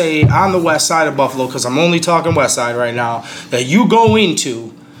you say on the West Side of Buffalo, because I'm only talking West Side right now, that you go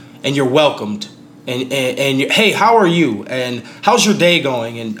into and you're welcomed? And hey, how are you? And how's your day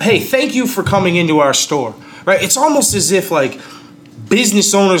going? And hey, thank you for coming into our store. Right? It's almost as if like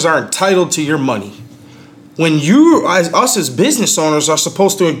business owners are entitled to your money, when us as business owners are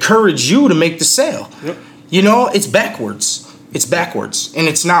supposed to encourage you to make the sale. Yep. You know, it's backwards. It's backwards, and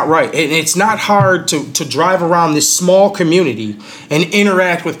it's not right. And it's not hard to drive around this small community and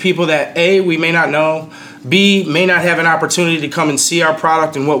interact with people that A, we may not know, B, may not have an opportunity to come and see our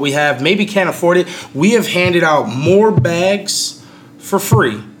product and what we have, maybe can't afford it. We have handed out more bags for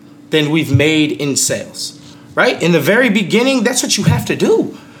free than we've made in sales, right? In the very beginning, that's what you have to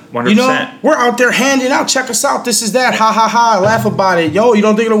do. 100%. You know, we're out there handing out, check us out, this is that, ha ha ha, laugh about it. Yo, you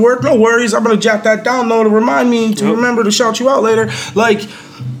don't think it'll work? No worries, I'm going to jot that down though to remind me to remember to shout you out later. Like,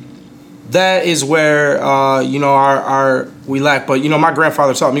 that is where, you know, we lack. But, you know, my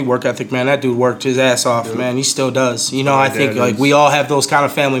grandfather taught me work ethic, man. That dude worked his ass off, man. He still does. You know, I think, like, we all have those kind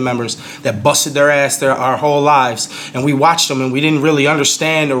of family members that busted their ass our whole lives. And we watched them, and we didn't really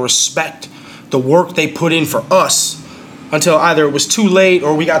understand or respect the work they put in for us until either it was too late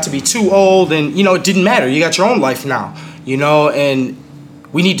or we got to be too old. And, you know, it didn't matter. You got your own life now, you know, and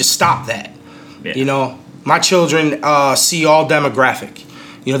we need to stop that. Yeah. You know, my children see all demographic.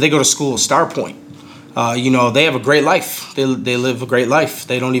 You know, they go to school at Star Point. You know, they have a great life. They live a great life.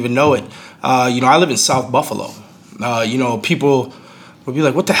 They don't even know it. You know, I live in South Buffalo. People would be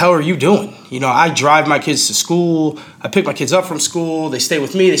like, what the hell are you doing? I drive my kids to school. I pick my kids up from school. They stay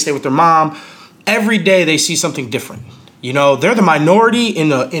with me. They stay with their mom. Every day they see something different. They're the minority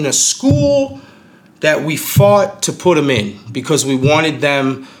in a school that we fought to put them in because we wanted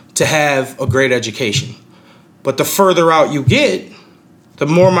them to have a great education. But the further out you get, the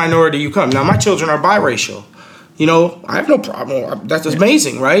more minority you come. Now, my children are biracial. I have no problem. That's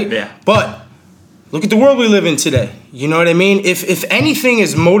amazing, right? Yeah. But look at the world we live in today. You know what I mean? If anything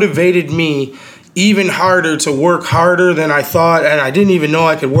has motivated me even harder to work harder than I thought, and I didn't even know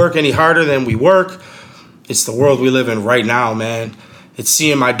I could work any harder than we work, it's the world we live in right now, man. It's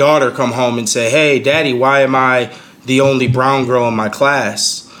seeing my daughter come home and say, hey, Daddy, why am I the only brown girl in my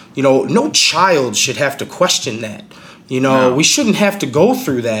class? No child should have to question that. No. We shouldn't have to go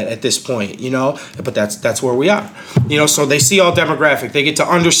through that at this point, but that's where we are. So they see all demographic. They get to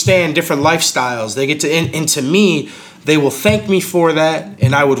understand different lifestyles. They get to, and to me, they will thank me for that,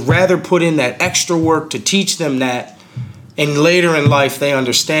 and I would rather put in that extra work to teach them that, and later in life they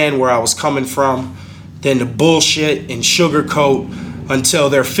understand where I was coming from than to bullshit and sugarcoat until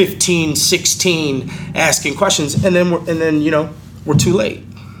they're 15, 16, asking questions, and then we're too late.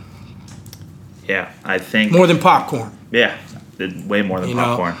 Yeah, I think more than popcorn. Yeah, way more than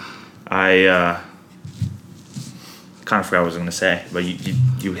popcorn. I kind of forgot what I was going to say, but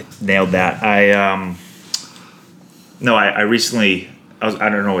you nailed that. I recently, I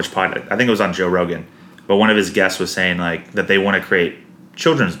don't know which pod, I think it was on Joe Rogan, but one of his guests was saying like that they want to create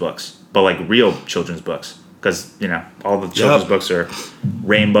children's books, but like real children's books, because all the children's books are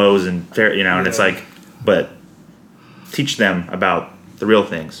rainbows and fair, and it's like, but teach them about the real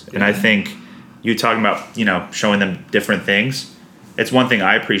things. And I think you talking about showing them different things, it's one thing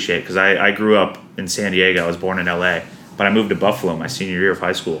I appreciate, because I grew up in San Diego. I was born in LA, but I moved to Buffalo my senior year of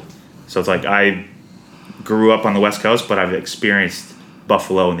high school. So it's like I grew up on the West Coast, but I've experienced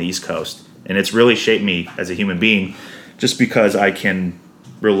Buffalo and the East Coast, and it's really shaped me as a human being, just because I can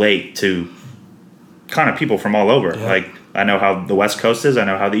relate to kind of people from all over. Yeah. Like I know how the West Coast is, I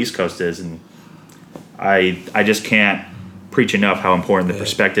know how the East Coast is, and I just can't preach enough how important the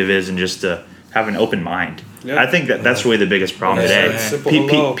perspective is, and just to have an open mind. Yeah. I think that's really the biggest problem today.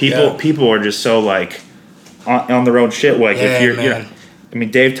 People are just so like on their own shit. Like if you're,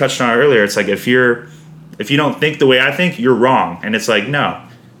 Dave touched on it earlier. It's like if you don't think the way I think, you're wrong. And it's like, no,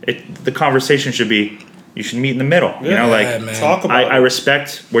 the conversation should be, you should meet in the middle. Talk about it. I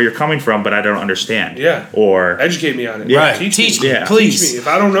respect where you're coming from, but I don't understand. Yeah. Or educate me on it. Yeah. Right. Teach me, please. Teach me. If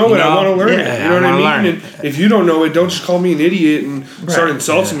I don't know it, I want to learn it. You know what I mean? And if you don't know it, don't just call me an idiot and start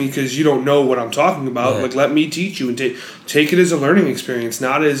insulting me because you don't know what I'm talking about. Yeah. Like, let me teach you and take it as a learning experience,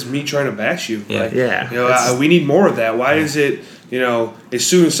 not as me trying to bash you. Yeah. We need more of that. Why is it? As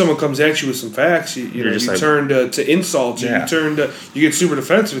soon as someone comes at you with some facts, you turn to insults. Yeah. You get super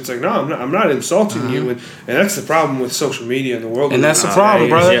defensive. It's like, no, I'm not insulting you, and that's the problem with social media in the world. And that's the problem,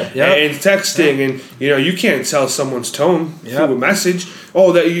 brother. And texting, and you can't tell someone's tone through a message.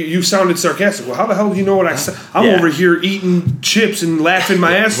 Oh, that you sounded sarcastic. Well, how the hell do you know what I said? I'm over here eating chips and laughing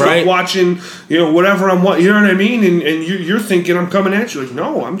my ass off, watching whatever I'm watching. You know what I mean? And you're thinking I'm coming at you. Like,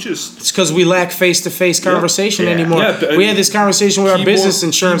 no, I'm just. It's because we lack face-to-face conversation anymore. Yeah, we had this conversation with our business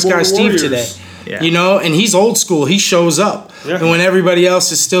insurance guy Steve today. Yeah. And he's old school. He shows up. Yeah. And when everybody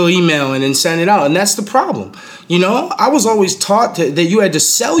else is still emailing and sending it out. And that's the problem. I was always taught that you had to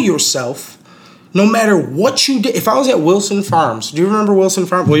sell yourself no matter what you did. If I was at Wilson Farms, do you remember Wilson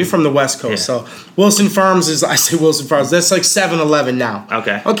Farms? Well, you're from the West Coast, so Wilson Farms I say Wilson Farms, that's like 7-Eleven now.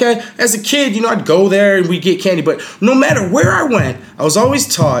 Okay. As a kid, I'd go there and we'd get candy, but no matter where I went, I was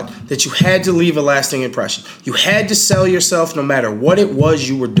always taught that you had to leave a lasting impression. You had to sell yourself no matter what it was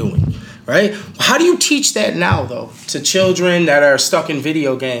you were doing, right? How do you teach that now, though, to children that are stuck in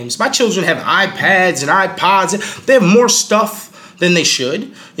video games? My children have iPads and iPods. They have more stuff than they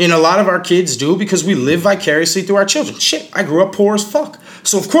should. And a lot of our kids do because we live vicariously through our children. Shit, I grew up poor as fuck.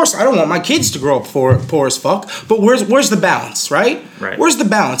 So, of course, I don't want my kids to grow up poor as fuck. But where's the balance, right? Where's the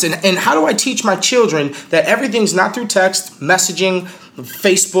balance? And how do I teach my children that everything's not through text, messaging,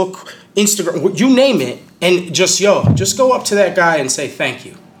 Facebook, Instagram, you name it, and just go up to that guy and say thank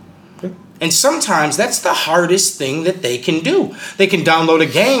you. And sometimes that's the hardest thing that they can do. They can download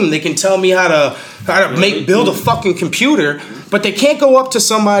a game. They can tell me how to build a fucking computer, but they can't go up to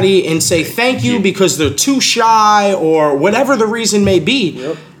somebody and say thank you because they're too shy or whatever the reason may be.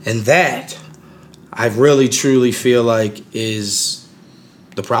 Yep. And that, I really truly feel like, is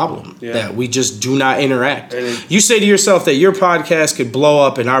the problem. Yeah. That we just do not interact. You say to yourself that your podcast could blow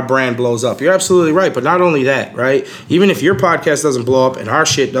up and our brand blows up. You're absolutely right. But not only that, right? Even if your podcast doesn't blow up and our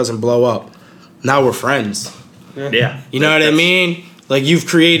shit doesn't blow up, now we're friends. Yeah. You know what I mean? Like, you've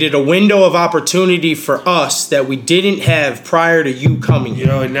created a window of opportunity for us that we didn't have prior to you coming here.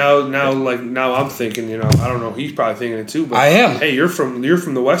 You know, and now I'm thinking, you know, I don't know, he's probably thinking it too, but I am. Hey, you're from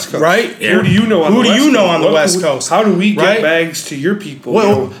the West Coast. Right. Yeah. Who do you know on the West Coast? Who do you know on the West Coast? How do we get right? bags to your people?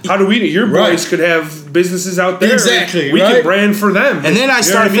 Well, you know, how do we, your boys could have businesses out there. Exactly. We right? can brand for them. And then I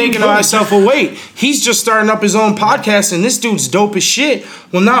started thinking to myself, well, wait, he's just starting up his own podcast and this dude's dope as shit.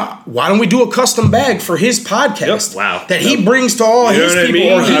 Well, now, why don't we do a custom bag for his podcast? Yep. Wow. That he brings to all his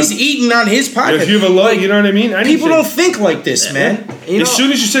people, or he's eating on his podcast. If you have a logo, you know what I mean? People don't think like this, man. As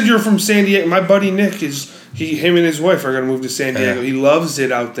soon as you said you were from San Diego, my buddy Nick him and his wife are going to move to San Diego. He loves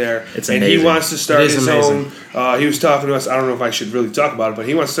it out there. It's and amazing. He wants to start his amazing. own. He was talking to us. I don't know if I should really talk about it, but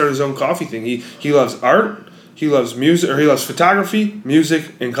he wants to start his own coffee thing. He loves art. He loves music, or he loves photography,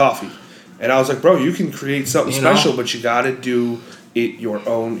 music, and coffee. And I was like, bro, you can create something special, but you got to do it your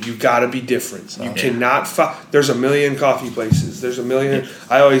own. You got to be different. You cannot. There's a million coffee places. There's a million.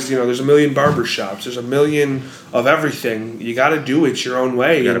 There's a million barber shops. There's a million of everything. You got to do it your own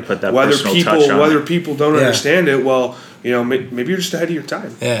way. You got to put that personal touch on Whether it. people don't understand it, well, you know, maybe you're just ahead of your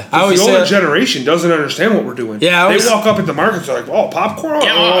time. Yeah, the older generation doesn't understand what we're doing. Yeah, they walk up at the markets, they're like, "Oh, popcorn, butter,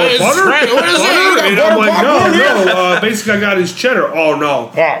 what is butter." And I'm like, no. Basically, I got his cheddar. Oh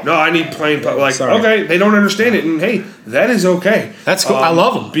no, I need plain. Okay, they don't understand it, and hey, that is okay. That's cool. I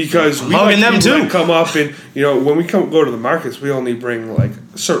love them because we like them too. Come up and when we go to the markets, we only bring like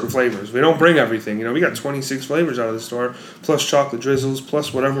certain flavors. We don't bring everything. We got 26 flavors out of the store, plus chocolate drizzles,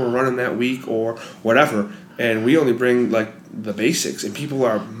 plus whatever we're running that week or whatever. And we only bring like the basics, and people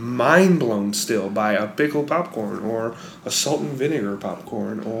are mind blown still by a pickled popcorn or a salt and vinegar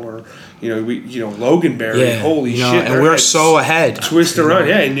popcorn or Loganberry. Yeah, holy shit! And we're so ahead. Twist around,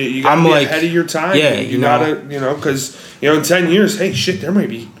 and you gotta be ahead of your time. Yeah, you gotta because in 10 years, hey, shit, there may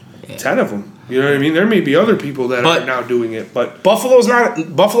be 10 of them. You know what I mean? There may be other people that are now doing it, but Buffalo's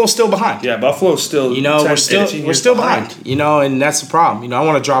still behind. Yeah, Buffalo's still 10, we're still behind. And that's the problem. I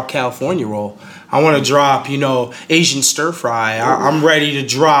want to drop California roll. I want to drop, Asian stir fry. I'm ready to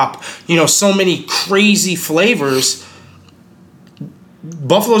drop, so many crazy flavors.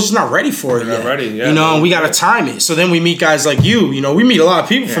 Buffalo's just not ready for it yet. Not ready, yeah. And we got to time it. So then we meet guys like you. We meet a lot of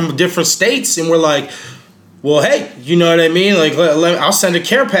people from different states, and we're like, well, hey, you know what I mean? Like, I'll send a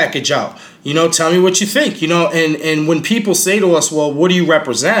care package out. Tell me what you think. And when people say to us, well, what do you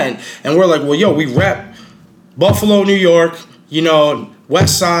represent? And we're like, well, we rep Buffalo, New York,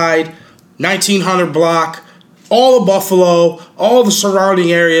 West Side, 1900 block, all of Buffalo, all the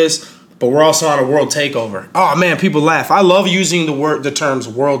surrounding areas, but we're also on a world takeover. Oh man, people laugh. I love using the terms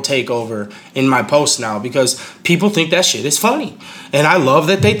world takeover in my posts now because people think that shit is funny. And I love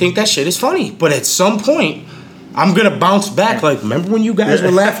that they think that shit is funny. But at some point, I'm going to bounce back. Like, remember when you guys were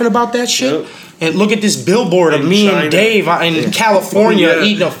laughing about that shit? Yep. And look at this billboard of me and Dave in California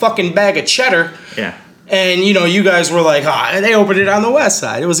eating a fucking bag of cheddar. Yeah. And, you guys were like, they opened it on the west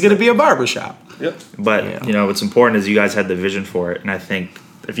side. It was going to be a barbershop. Yep. But, what's important is you guys had the vision for it. And I think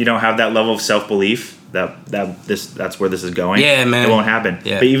if you don't have that level of self-belief that's where this is going, man. It won't happen.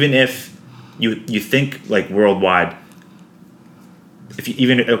 Yeah. But even if you think, like, worldwide,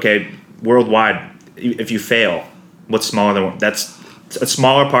 worldwide, if you fail, what's smaller than that's a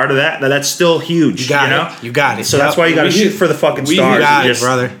smaller part of that's still huge. You got it. So that's why you got to shoot for the fucking stars. You got it,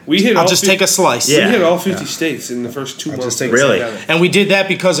 brother. I'll just take a slice. Yeah. We hit all 50 states in the first 2 months. Really? And we did that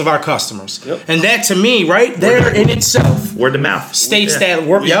because of our customers. Yep. And that, to me, right there in itself, word of mouth states that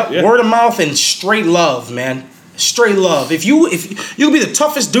word of mouth and straight love, man. Straight love. If you'll be the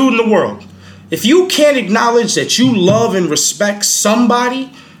toughest dude in the world, if you can't acknowledge that you love and respect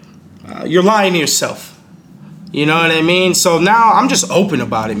somebody, you're lying to yourself. You know what I mean? So now I'm just open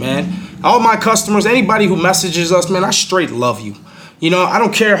about it, man. All my customers, anybody who messages us, man, I straight love you. I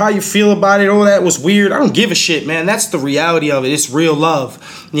don't care how you feel about it. Oh, that was weird. I don't give a shit, man. That's the reality of it. It's real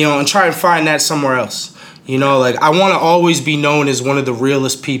love. And try and find that somewhere else. Like, I want to always be known as one of the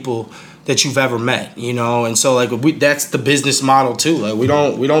realest people that you've ever met, and so like that's the business model too. Like we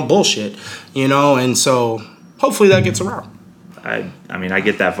don't bullshit, and so hopefully that gets around. I mean, I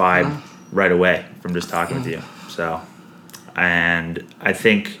get that vibe right away from just talking with you. So, and I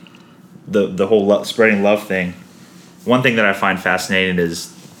think the whole spreading love thing, one thing that I find fascinating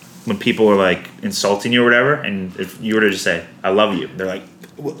is when people are like insulting you or whatever, and if you were to just say, I love you, they're like,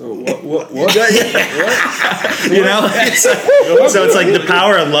 What? You know, so it's like the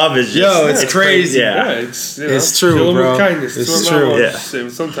power of love is just it's crazy. Yeah, it's true, bro. With kindness. It's true. Yeah.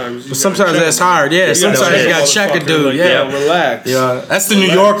 Sometimes that's hard. Yeah, sometimes you gotta check a dude. Like, relax. Yeah, that's the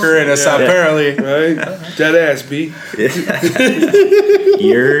New Yorker in us apparently. Right, dead ass B.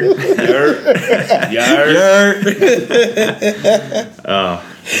 Yerd. Yerd. Oh,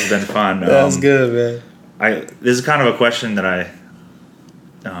 it's been fun. That's good, man. This is kind of a question that I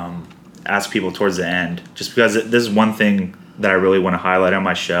ask people towards the end, just because this is one thing that I really want to highlight on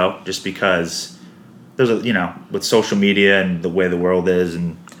my show, just because there's with social media and the way the world is,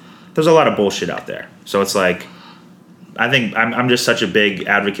 and there's a lot of bullshit out there. So it's like, I think I'm just such a big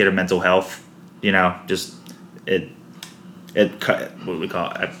advocate of mental health. Just it what do we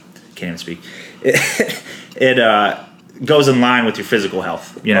call it? I can't even speak. It goes in line with your physical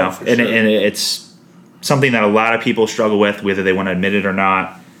health, and it's something that a lot of people struggle with, whether they want to admit it or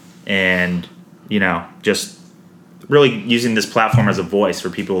not. And, just really using this platform as a voice for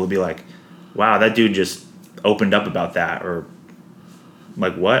people to be like, wow, that dude just opened up about that. Or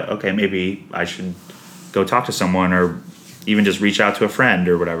like, what? Okay, maybe I should go talk to someone, or even just reach out to a friend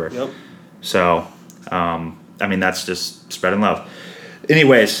or whatever. Yep. So, that's just spreading love.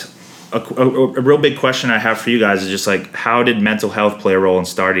 Anyways, a real big question I have for you guys is just like, how did mental health play a role in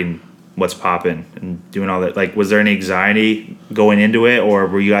starting What's Poppin' and doing all that? Like, was there any anxiety going into it, or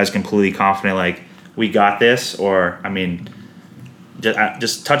were you guys completely confident, like, we got this? Or,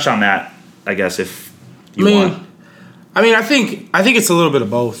 just touch on that, I guess, if you want. I think it's a little bit of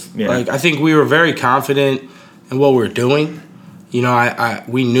both. Yeah. Like, I think we were very confident in what we were doing.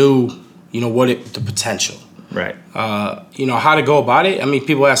 We knew, the potential. Right. How to go about it.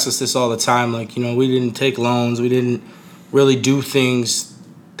 People ask us this all the time. Like, we didn't take loans. We didn't really do things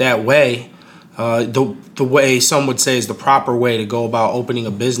that way. The way some would say is the proper way to go about opening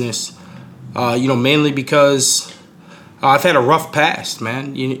a business. Mainly because I've had a rough past,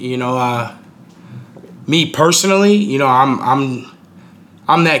 man. Me personally, I'm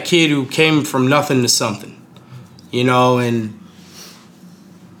that kid who came from nothing to something.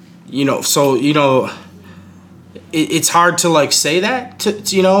 It's hard to like say that to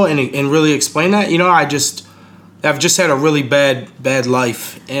and really explain that. I've just had a really bad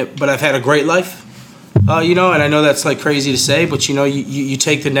life, but I've had a great life. And I know that's like crazy to say, but you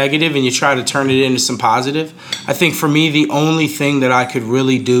take the negative and you try to turn it into some positive. I think for me, the only thing that I could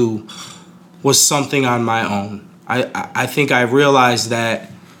really do was something on my own. I think I realized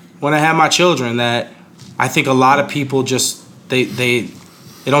that when I had my children, that I think a lot of people just they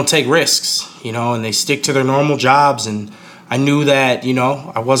don't take risks, and they stick to their normal jobs. And I knew that,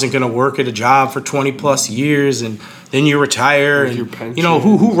 I wasn't going to work at a job for 20 plus years and then you retire. And,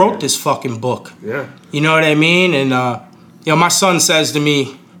 who wrote this fucking book? Yeah. You know what I mean? And, my son says to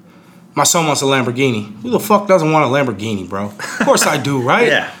me, my son wants a Lamborghini. Who the fuck doesn't want a Lamborghini, bro? Of course I do, right?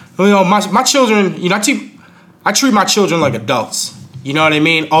 Yeah. My children, I treat my children like adults. You know what I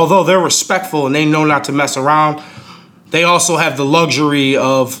mean? Although they're respectful and they know not to mess around, they also have the luxury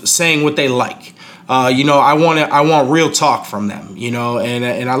of saying what they like. I want real talk from them,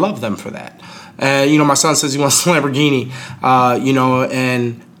 and I love them for that. My son says he wants a Lamborghini,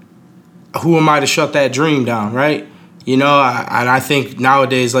 and who am I to shut that dream down, right? And I think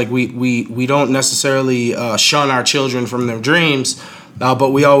nowadays, like we don't necessarily shun our children from their dreams,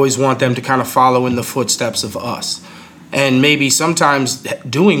 but we always want them to kind of follow in the footsteps of us. And maybe sometimes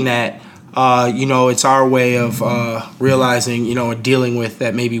doing that, it's our way of realizing, and dealing with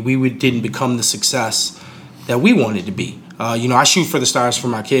that maybe we didn't become the success that we wanted to be. I shoot for the stars for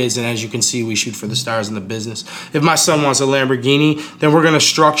my kids, and as you can see, we shoot for the stars in the business. If my son wants a Lamborghini, then we're going to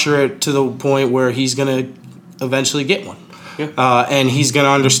structure it to the point where he's going to eventually get one. Yeah. And he's going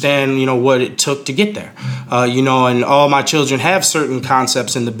to understand, what it took to get there. And all my children have certain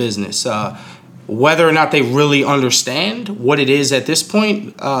concepts in the business. Whether or not they really understand what it is at this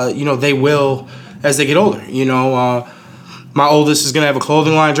point, they will as they get older. My oldest is going to have a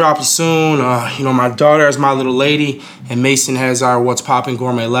clothing line dropping soon. My daughter has My Little Lady, and Mason has our What's Poppin'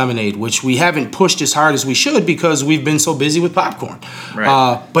 Gourmet Lemonade, which we haven't pushed as hard as we should because we've been so busy with popcorn.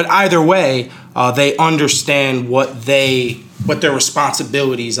 Right. But either way, they understand what their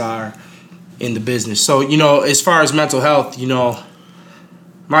responsibilities are in the business. So, as far as mental health,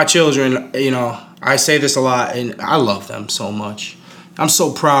 my children, I say this a lot, and I love them so much. I'm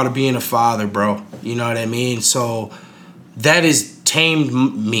so proud of being a father, bro. You know what I mean? So that has tamed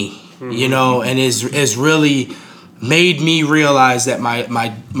me, and is really made me realize that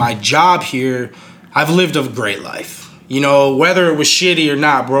my job here, I've lived a great life. Whether it was shitty or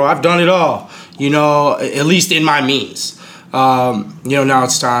not, bro, I've done it all, at least in my means. Now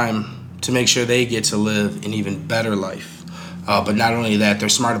it's time to make sure they get to live an even better life. But not only that, they're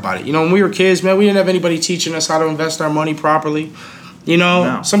smart about it. When we were kids, man, we didn't have anybody teaching us how to invest our money properly.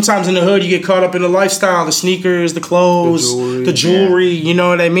 No. Sometimes in the hood, you get caught up in the lifestyle, the sneakers, the clothes, the jewelry, you know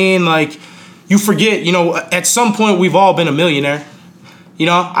what I mean? Like, you forget, at some point, we've all been a millionaire.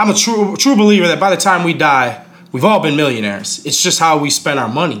 I'm a true believer that by the time we die, we've all been millionaires. It's just how we spend our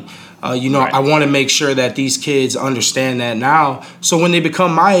money. Right. I want to make sure that these kids understand that now. So when they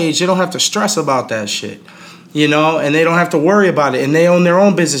become my age, they don't have to stress about that shit. And they don't have to worry about it. And they own their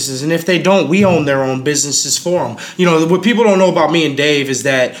own businesses. And if they don't, we own their own businesses for them. What people don't know about me and Dave is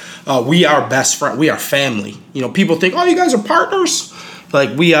that we are best friends. We are family. People think, oh, you guys are partners?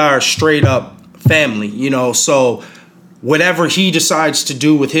 Like, we are straight up family, So whatever he decides to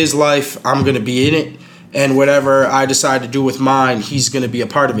do with his life, I'm going to be in it. And whatever I decide to do with mine, he's going to be a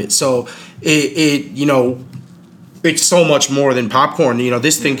part of it. So it's so much more than popcorn.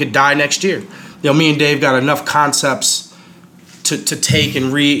 This thing could die next year. Me and Dave got enough concepts to take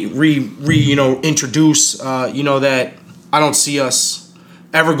and introduce. That I don't see us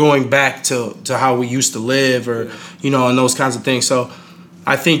ever going back to how we used to live, or and those kinds of things. So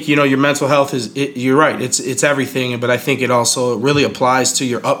I think your mental health you're right. It's everything, but I think it also really applies to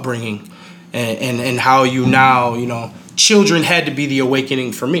your upbringing. And how you now, children had to be the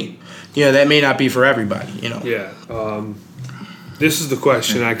awakening for me. That may not be for everybody, Yeah. This is the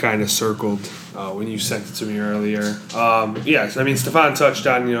question I kind of circled when you sent it to me earlier. Yes, I mean, Stefan touched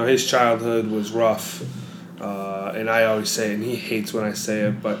on, his childhood was rough. And I always say it, and he hates when I say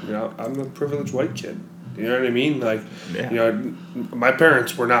it, but, I'm a privileged white kid. You know what I mean? Like, my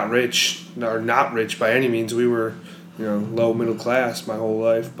parents were not rich by any means. We were, low middle class my whole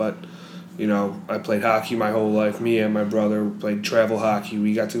life, but... I played hockey my whole life. Me and my brother played travel hockey.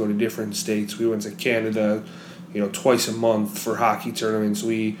 We got to go to different states. We went to Canada, twice a month for hockey tournaments.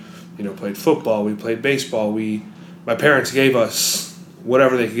 We, played football. We played baseball. My parents gave us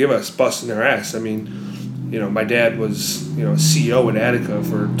whatever they could give us, busting their ass. I mean, my dad was, a CEO at Attica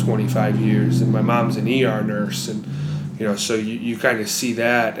for 25 years, and my mom's an ER nurse, and so you kind of see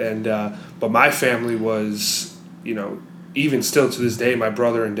that. And but my family was, even still to this day, my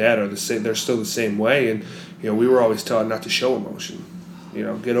brother and dad are the same. They're still the same way, and we were always taught not to show emotion.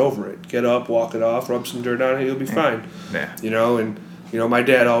 Get over it, get up, walk it off, rub some dirt on it, you'll be fine. Yeah. My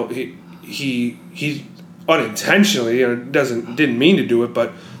dad, he unintentionally, didn't mean to do it,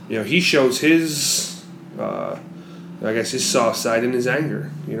 but he shows his, I guess his soft side in his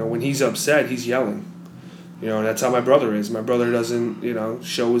anger. When he's upset, he's yelling. And that's how my brother is. My brother doesn't,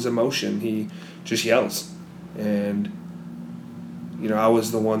 show his emotion. He just yells, and. I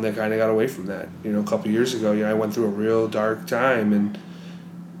was the one that kind of got away from that. A couple of years ago, I went through a real dark time, and,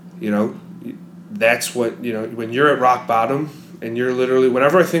 that's what, when you're at rock bottom, and you're literally,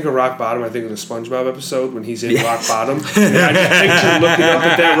 whenever I think of rock bottom, I think of the SpongeBob episode when he's in rock bottom, and I just picture looking up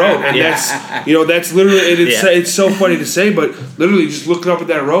at that road, and that's literally, it's so funny to say, but literally just looking up at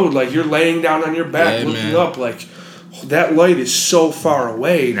that road, like you're laying down on your back, looking up, like, that light is so far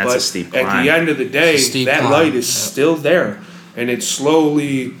away, that's but a steep climb. At the end of the day, that light is still there. And it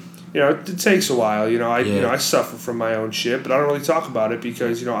slowly, it takes a while. I suffer from my own shit, but I don't really talk about it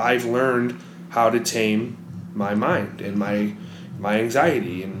because, I've learned how to tame my mind and my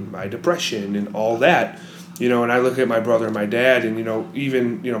anxiety and my depression and all that. And I look at my brother and my dad, and,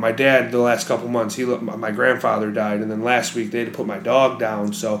 even, my dad, the last couple months, my grandfather died, and then last week they had to put my dog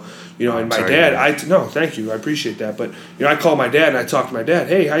down. So, and my dad, no, thank you, I appreciate that. But, I call my dad and I talk to my dad,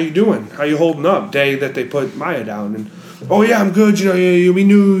 hey, how you doing? How you holding up? Day that they put Maya down, and oh yeah, I'm good. We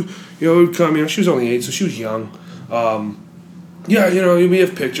knew, it would come. She was only 8, so she was young. We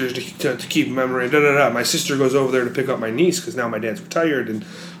have pictures to keep memory. My sister goes over there to pick up my niece because now my dad's retired, and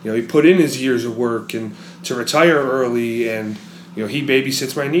he put in his years of work and to retire early, and he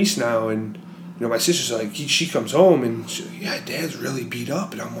babysits my niece now, and my sister's like, she comes home and Dad's really beat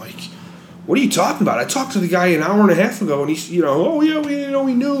up, and I'm like, what are you talking about? I talked to the guy an hour and a half ago, and he's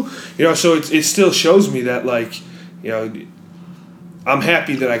we knew, so it still shows me that like. I'm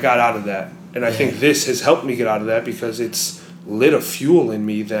happy that I got out of that. And I think this has helped me get out of that because it's lit a fuel in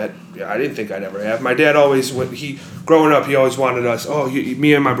me that I didn't think I'd ever have. My dad always, growing up, he always wanted us,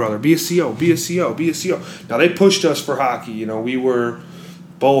 me and my brother, be a CO, be a CO, be a CO. Now, they pushed us for hockey. We were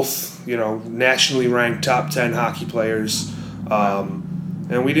both, nationally ranked top 10 hockey players.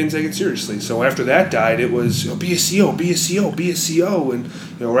 And we didn't take it seriously. So after that died, it was, be a CO, be a CO, be a CO. And,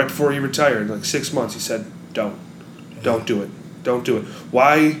 right before he retired, like 6 months, he said, Don't do it. Don't do it.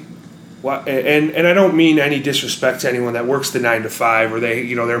 Why and I don't mean any disrespect to anyone that works the 9 to 5 or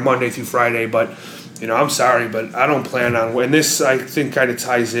they're Monday through Friday, but I'm sorry, but I don't plan on. And this I think kind of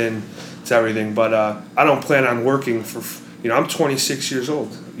ties in to everything, but I don't plan on working for. I'm 26 years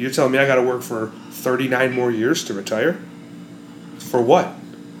old. You're telling me I got to work for 39 more years to retire? For what?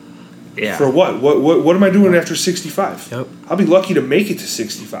 Yeah. For what? What am I doing after 65? Yep. I'll be lucky to make it to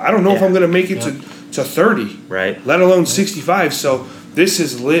 65. I don't know if I'm going to make it to 30. Right. Let alone 65. So this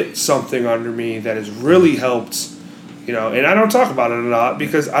has lit something under me that has really helped, and I don't talk about it a lot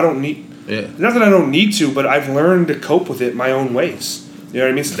because I don't need, not that I don't need to, but I've learned to cope with it my own ways. You know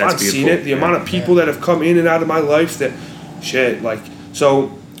what I mean? Stefan's seen it. The amount of people that have come in and out of my life that,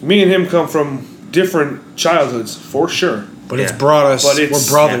 so me and him come from different childhoods for sure. But it's brought us. We're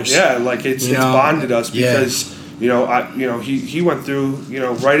brothers. Yeah, it's bonded us because he went through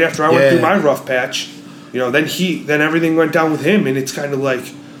right after I went through my rough patch. Then everything went down with him, and it's kind of like,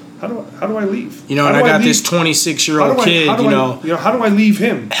 how do I leave? And I got this 26-year-old kid. How do I leave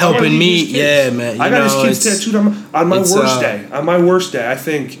him? Helping me, man. I got his kids tattooed on my worst day. On my worst day, I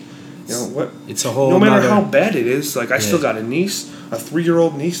think. What? It's a whole. No matter how bad it is, I still got a niece, a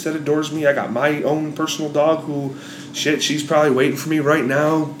 3-year-old niece that adores me. I got my own personal dog who, she's probably waiting for me right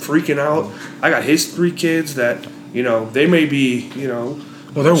now, freaking out. I got his 3 kids that, they may be,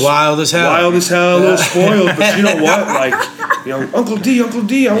 well, they're wild as hell. A little spoiled, but you know what? Uncle D,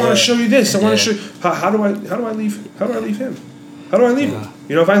 I want to show you this. I want to show you. How do I leave him? How do I leave him?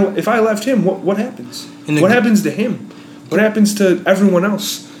 If I left him, what happens? What happens to him? What happens to everyone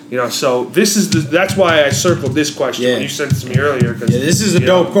else? So that's why I circled this question when you sent it to me earlier. This is a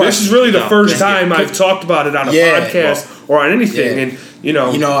dope question. This is really the first time I've talked about it on a podcast or on anything, and and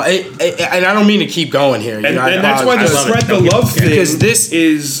I don't mean to keep going here. And that's why the spread the love thing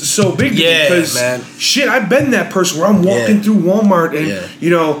is so big. Because shit, I've been that person where I'm walking through Walmart and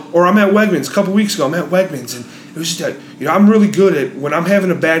or I'm at Wegmans. A couple weeks ago, I'm at Wegmans, and it was just I'm really good at when I'm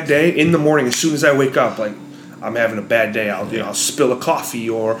having a bad day in the morning. As soon as I wake up, I'm having a bad day, I'll spill a coffee,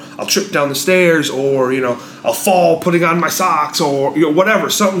 or I'll trip down the stairs, or I'll fall putting on my socks, or whatever,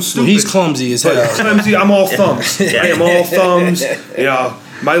 something stupid. He's clumsy as hell. Clumsy, I'm all thumbs. I am all thumbs.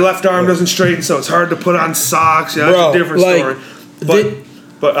 My left arm doesn't straighten, so it's hard to put on socks. That's a different story.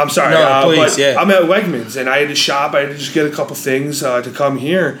 But I'm sorry. Please, I'm at Wegmans, and I had to shop. I had to just get a couple things to come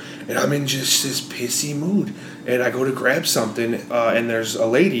here, and I'm in just this pissy mood. And I go to grab something, and there's a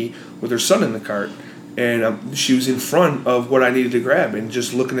lady with her son in the cart. And she was in front of what I needed to grab, and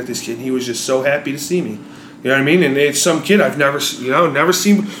just looking at this kid, he was just so happy to see me. You know what I mean? And it's some kid I've never seen.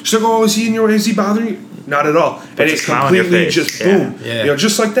 She's like, "Oh, is he bothering you?" Not at all. And it completely just boom. Yeah.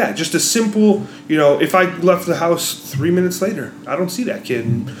 Just like that. Just a simple. If I left the house 3 minutes later, I don't see that kid,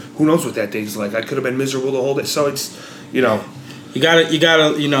 and who knows what that day's like? I could have been miserable the whole day. So it's, You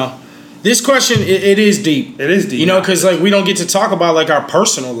gotta. This question, it is deep. It is deep. Because we don't get to talk about our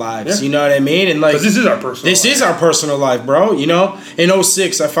personal lives. Yeah. You know what I mean? And because this is our personal. This is our personal life, bro. In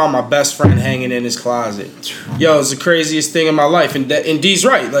 2006, I found my best friend hanging in his closet. It's the craziest thing in my life. And D's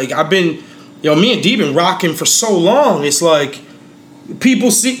right. I've been, me and D been rocking for so long. It's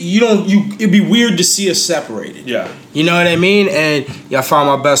people see it'd be weird to see us separated. Yeah. You know what I mean? And I found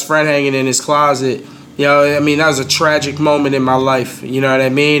my best friend hanging in his closet. That was a tragic moment in my life. You know what I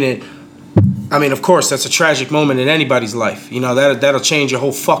mean? And of course, that's a tragic moment in anybody's life. That'll change your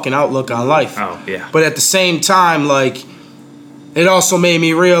whole fucking outlook on life. Oh, yeah. But at the same time, it also made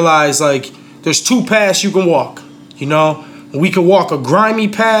me realize, there's 2 paths you can walk. We could walk a grimy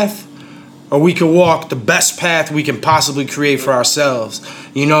path, or we could walk the best path we can possibly create for ourselves.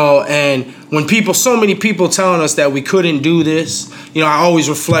 And when so many people telling us that we couldn't do this, I always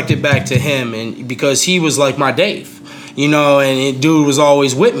reflected back to him, and because he was like my Dave. And dude was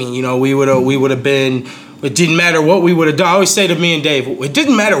always with me. We would have been. It didn't matter what we would have done. I always say to me and Dave, it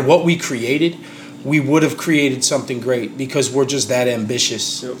didn't matter what we created. We would have created something great because we're just that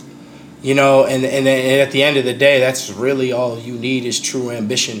ambitious. Yep. And at the end of the day, that's really all you need is true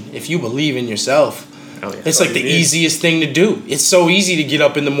ambition. If you believe in yourself, it's the easiest thing to do. It's so easy to get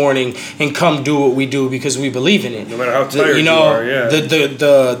up in the morning and come do what we do because we believe in it. No matter how tired you are, yeah.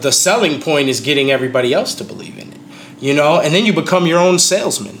 The selling point is getting everybody else to believe in it. And then you become your own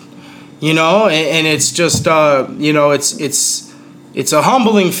salesman, and it's just, it's a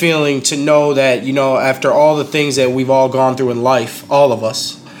humbling feeling to know that, after all the things that we've all gone through in life, all of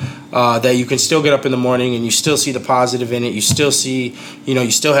us, that you can still get up in the morning and you still see the positive in it. You still see,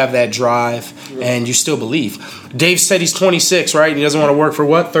 you still have that drive and you still believe. Dave said he's 26, right? He doesn't want to work for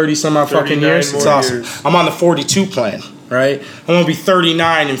what? 30 some odd fucking years? It's awesome. Years. I'm on the 42 plan. right? I'm going to be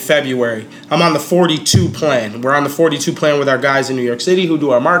 39 in February. I'm on the 42 plan. We're on the 42 plan with our guys in New York City who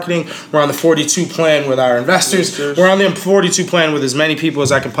do our marketing. We're on the 42 plan with our investors. We're on the 42 plan with as many people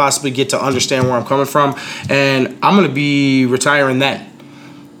as I can possibly get to understand where I'm coming from. And I'm going to be retiring then.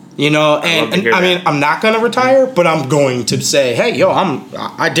 You know, and I mean, I'm not going to retire, but I'm going to say, hey, yo,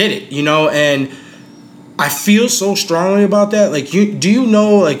 I did it, you know, and I feel so strongly about that. Like, do you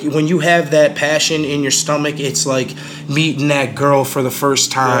know, like, when you have that passion in your stomach, it's like meeting that girl for the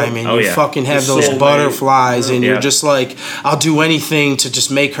first time, and you fucking have those butterflies, and you're just like, I'll do anything to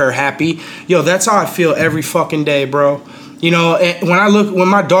just make her happy. Yo, that's how I feel every fucking day, bro. You know, and when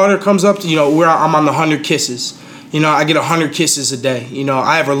my daughter comes up to, you know, I'm on the 100 kisses. You know, I get 100 kisses a day. You know,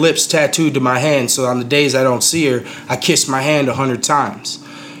 I have her lips tattooed to my hand, so on the days I don't see her, I kiss my hand 100 times.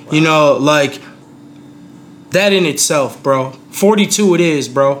 Wow. You know, like, that in itself, bro. 42 it is,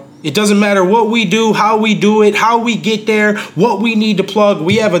 bro. It doesn't matter what we do, how we do it, how we get there, what we need to plug.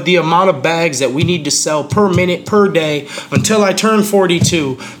 We have the amount of bags that we need to sell per minute, per day, until I turn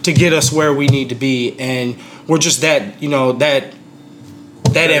 42 to get us where we need to be. And we're just that, you know, that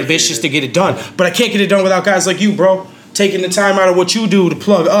ambitious to get it done. But I can't get it done without guys like you, bro. Taking the time out of what you do to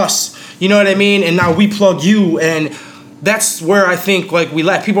plug us. You know what I mean? And now we plug you. And that's where I think, like, we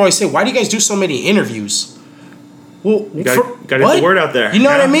lack. People always say, why do you guys do so many interviews? Well, you gotta get the word out there. You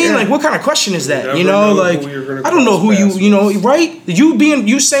know what I mean? Yeah. Like, what kind of question is that? You know, like, I don't know who you know, right?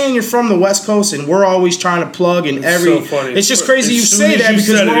 You saying you're from the West Coast and we're always trying to plug in every. So funny. It's just crazy you say that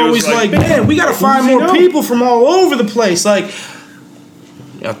because we're always like, man, we gotta find more people from all over the place. Like,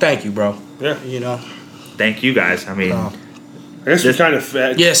 you know, thank you, bro. Yeah. You know. Thank you guys. I mean, I guess we're kind of.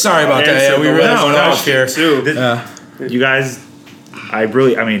 Yeah, sorry about that. Yeah, we really went off here too. You guys, I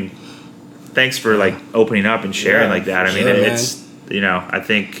mean, thanks for like opening up and sharing like that. I mean, it's, you know, I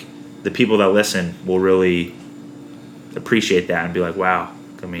think the people that listen will really appreciate that and be like, wow.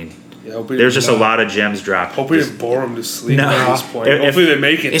 I mean, there's just a lot of gems dropped. Hope we didn't bore them to sleep at this point. Hopefully they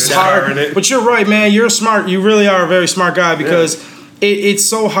make it. It's hard, but you're right, man. You're smart. You really are a very smart guy because it's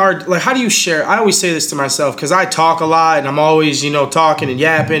so hard. Like, how do you share? I always say this to myself because I talk a lot and I'm always, you know, talking and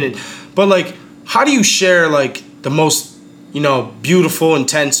yapping. But, like, how do you share, like, the most, you know, beautiful,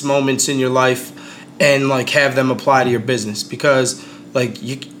 intense moments in your life and, like, have them apply to your business? Because, like,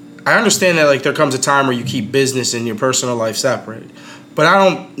 I understand that, like, there comes a time where you keep business and your personal life separate. But I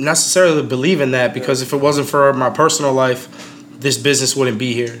don't necessarily believe in that because if it wasn't for my personal life, this business wouldn't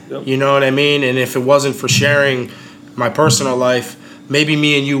be here. Yep. You know what I mean? And if it wasn't for sharing my personal life, maybe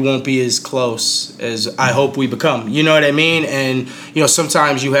me and you won't be as close as I hope we become. You know what I mean? And, you know,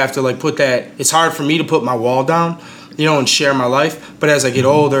 sometimes you have to, like, put that. It's hard for me to put my wall down, you know, and share my life. But as I get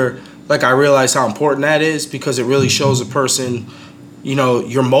older, like, I realize how important that is because it really shows a person, you know,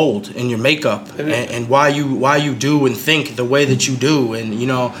 your mold and your makeup and why you do and think the way that you do. And, you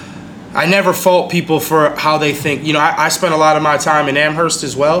know, I never fault people for how they think. You know, I spent a lot of my time in Amherst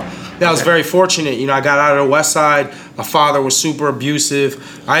as well. I was very fortunate. You know, I got out of the West Side. My father was super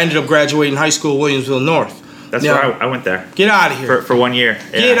abusive. I ended up graduating high school, Williamsville North. That's where I went there. Get out of here. For 1 year.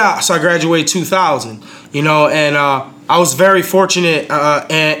 Yeah. Get out. So I graduated 2000, you know, and I was very fortunate,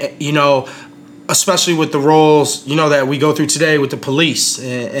 and, you know, especially with the roles, you know, that we go through today with the police,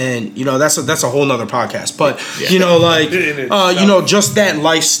 and you know, that's a whole nother podcast. But you know, like, you know, just that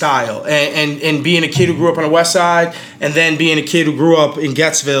lifestyle, and being a kid who grew up on the West Side, and then being a kid who grew up in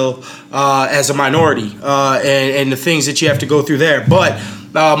Gettsville as a minority, and the things that you have to go through there. But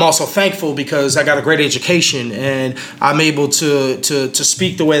I'm also thankful because I got a great education and I'm able to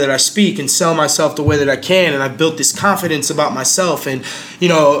speak the way that I speak and sell myself the way that I can, and I've built this confidence about myself. And, you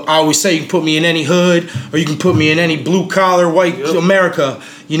know, I always say you can put me in any hood or you can put me in any blue collar white America,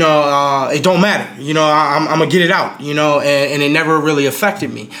 you know, it don't matter. You know, I'm gonna get it out, you know, and it never really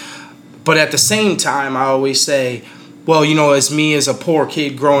affected me. But at the same time, I always say, well, you know, as a poor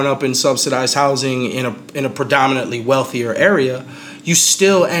kid growing up in subsidized housing in a predominantly wealthier area, you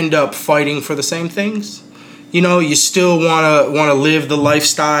still end up fighting for the same things. You know, you still wanna live the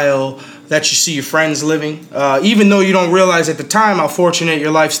lifestyle that you see your friends living, even though you don't realize at the time how fortunate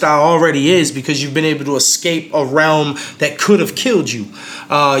your lifestyle already is because you've been able to escape a realm that could have killed you.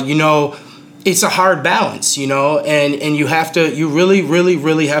 You know, it's a hard balance, you know, and you really, really,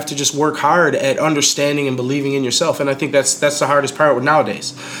 really have to just work hard at understanding and believing in yourself. And I think that's the hardest part with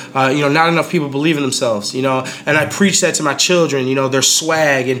nowadays. You know, not enough people believe in themselves, you know, and I preach that to my children, you know, their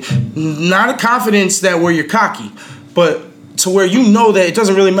swag and not a confidence that where you're cocky, but to where you know that it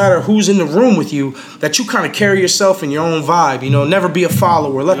doesn't really matter who's in the room with you, that you kind of carry yourself in your own vibe, you know, never be a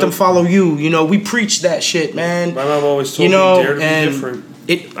follower, let them follow you, you know, we preach that shit, man. My mom always told me, dare to be different.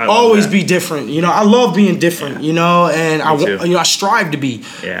 always be different. You know, I love being different. You know, and I strive to be.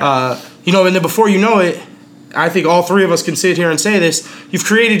 Yeah. You know, and then before you know it, I think all three of us can sit here and say this: you've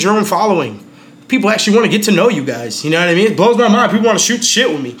created your own following. People actually want to get to know you guys. You know what I mean? It blows my mind. People want to shoot the shit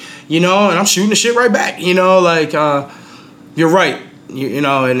with me. You know, and I'm shooting the shit right back. You know, like you're right. You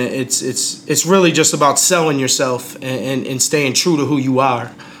know, and it's really just about selling yourself and staying true to who you are,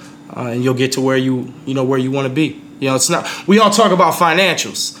 and you'll get to where you want to be. You know, it's not. We all talk about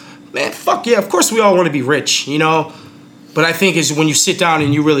financials, man. Fuck yeah, of course we all want to be rich. You know, but I think is when you sit down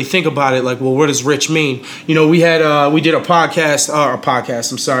and you really think about it, like, well, what does rich mean? You know, we did a podcast.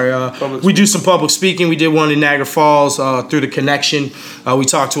 I'm sorry. We do some public speaking. We did one in Niagara Falls through the connection. We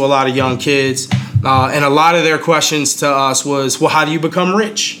talked to a lot of young kids. And a lot of their questions to us was, well, how do you become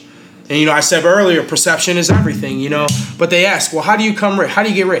rich? And, you know, I said earlier, perception is everything, you know. But they ask, well, how do you become rich? How do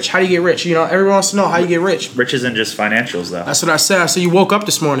you get rich? How do you get rich? You know, everyone wants to know how you get rich. Rich isn't just financials, though. That's what I said. I said, you woke up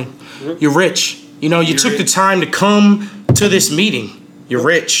this morning. You're rich. You know, you took the time to come to this meeting. You're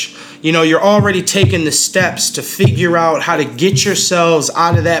rich. You know, you're already taking the steps to figure out how to get yourselves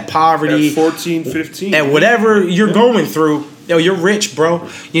out of that poverty. At 14, 15. And whatever you're going through. Yo, you're rich, bro.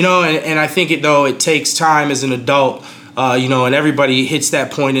 You know, and I think it takes time as an adult, you know, and everybody hits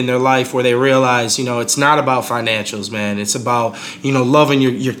that point in their life where they realize, you know, it's not about financials, man. It's about, you know, loving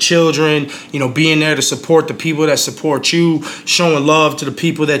your children, you know, being there to support the people that support you, showing love to the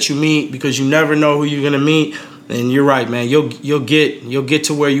people that you meet, because you never know who you're going to meet. And you're right, man. You'll get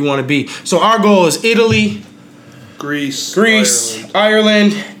to where you want to be. So our goal is Italy, Greece,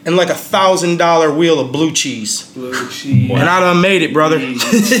 Ireland, and like $1,000 wheel of blue cheese. Blue cheese. And I done made it, brother.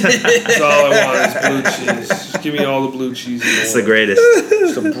 That's all I want is blue cheese. Just give me all the blue cheese. It's the greatest.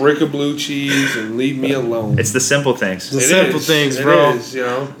 Just a brick of blue cheese and leave me alone. It's the simple things. The simple things, bro. It is, you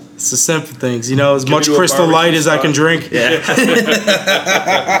know. It's the simple things, you know. As much Crystal Light as I can drink. Yeah. As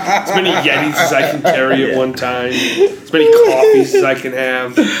many Yetis as I can carry at one time. As many coffees as I can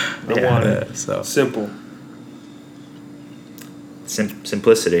have. I want it. So simple.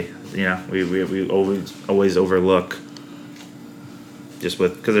 Simplicity, you know, we always overlook just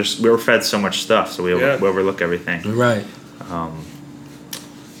because we're fed so much stuff, so we overlook everything. Right.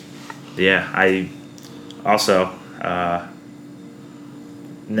 I also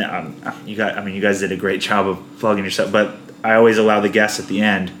you guys did a great job of plugging yourself, but I always allow the guests at the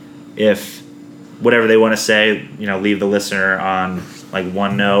end, if whatever they want to say, you know, leave the listener on like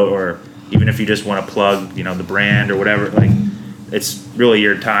one note, or even if you just want to plug, you know, the brand or whatever, like. It's really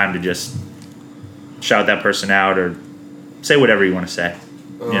your time to just shout that person out or say whatever you want to say.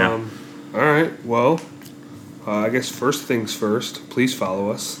 You know? All right. Well, I guess first things first. Please follow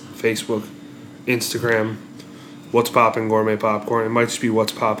us. Facebook, Instagram, What's Poppin' Gourmet Popcorn. It might just be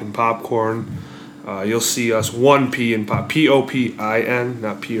What's Poppin' Popcorn. You'll see us 1P in pop, Popin,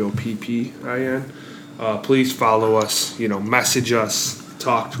 not Poppin. Please follow us. You know, message us,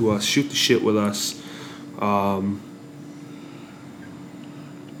 talk to us, shoot the shit with us.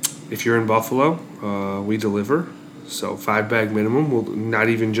 If you're in Buffalo, we deliver. So 5-bag minimum. We'll, not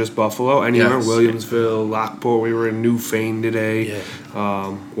even just Buffalo. Anywhere, yes. Williamsville, Lockport. We were in Newfane today.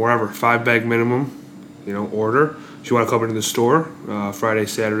 Yeah. Wherever. 5-bag minimum. You know, order. If you want to come into the store, Friday,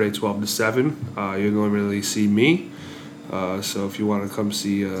 Saturday, 12 to 7, you'll normally see me. So if you want to come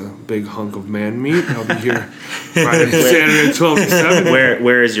see a big hunk of man meat, I'll be here Friday, Saturday, 12 to 7.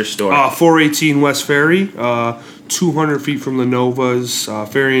 Where is your store? 418 West Ferry, 200 feet from the Novas,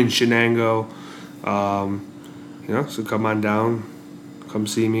 Ferry and Shenango. You know, so come on down, come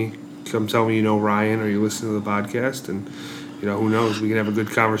see me, come tell me you know Ryan or you listen to the podcast, and you know, who knows, we can have a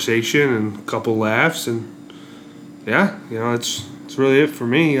good conversation and a couple laughs, and yeah, you know, it's really it for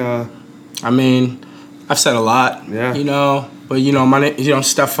me. I mean, I've said a lot, yeah, you know, but you know, my name, you know,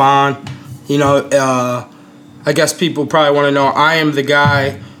 Stefan, you know, I guess people probably want to know I am the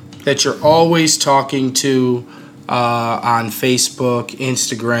guy that you're always talking to on Facebook,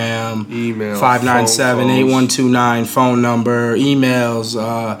 Instagram, email, 597-8129, phone number, emails.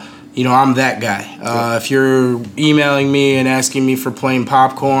 You know, I'm that guy. If you're emailing me and asking me for plain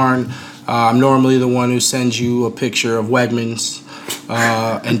popcorn, I'm normally the one who sends you a picture of Wegmans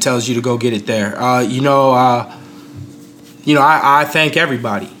and tells you to go get it there. I thank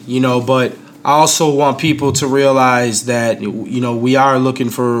everybody, you know, but I also want people to realize that, you know, we are looking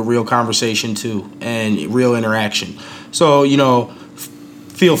for real conversation too and real interaction. So, you know,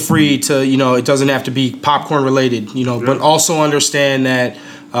 feel free to, you know, it doesn't have to be popcorn related, you know, but also understand that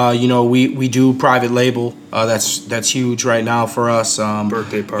We do private label. That's huge right now for us.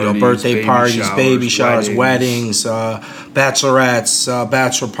 Birthday parties, baby showers, weddings, bachelorettes,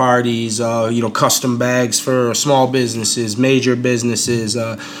 bachelor parties. Custom bags for small businesses, major businesses.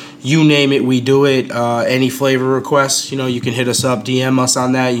 You name it, we do it. Any flavor requests, you can hit us up, DM us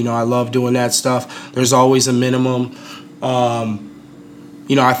on that. I love doing that stuff. There's always a minimum.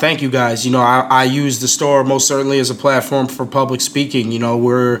 I thank you guys. I use the store most certainly as a platform for public speaking.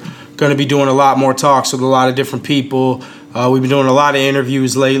 We're going to be doing a lot more talks with a lot of different people. We've been doing a lot of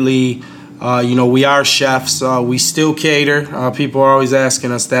interviews lately. We are chefs. We still cater. People are always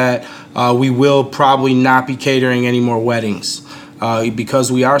asking us that. We will probably not be catering any more weddings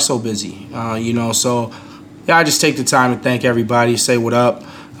because we are so busy. So I just take the time to thank everybody, say what up.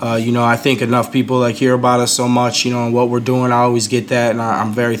 I think enough people hear about us so much, and what we're doing. I always get that, and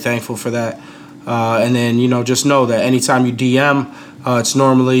I'm very thankful for that. And then, just know that anytime you DM, it's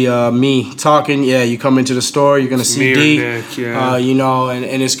normally me talking. Yeah, you come into the store, you're going to see D. Nick, yeah.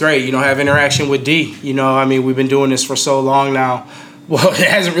 And it's great, have interaction with D. We've been doing this for so long now. Well, it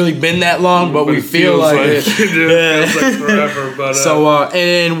hasn't really been that long, but we feel like it. It feels like forever. But, So,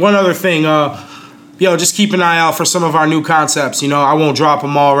 and one other thing, just keep an eye out for some of our new concepts. I won't drop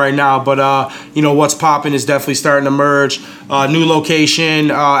them all right now, but what's popping is definitely starting to merge. New location.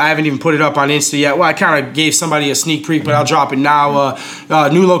 I haven't even put it up on Insta yet. Well, I kind of gave somebody a sneak peek, but I'll drop it now.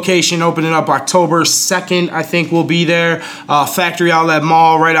 New location opening up October 2nd. I think we'll be there. Factory Outlet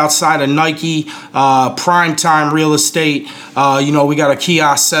Mall right outside of Nike. Prime time real estate. We got a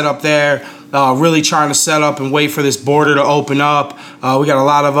kiosk set up there. Really trying to set up and wait for this border to open up. We got a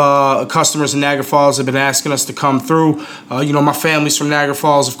lot of customers in Niagara Falls have been asking us to come through. My family's from Niagara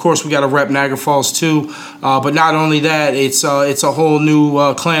Falls. Of course, we got to rep Niagara Falls too. But not only that, it's a whole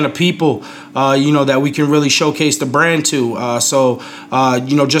new clan of people, that we can really showcase the brand to.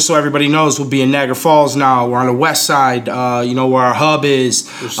 Just so everybody knows, we'll be in Niagara Falls now. We're on the west side, where our hub is.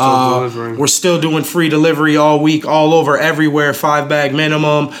 We're still delivering. We're still doing free delivery all week, all over, everywhere, 5-bag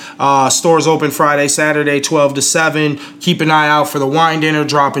minimum. Stores open Friday, Saturday, 12 to 7. Keep an eye out for the wine dinner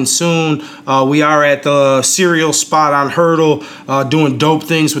dropping soon. We are at the cereal spot on Hurdle, doing dope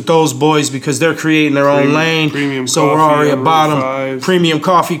things with those boys because they're creating their own lane. So we're already at bottom. Premium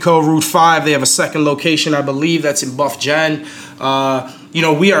Coffee Co. Route 5. They have a second location, I believe, that's in Buff Gen.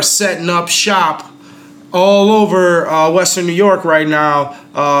 We are setting up shop all over Western New York right now,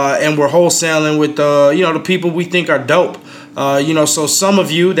 and we're wholesaling with the people we think are dope. So some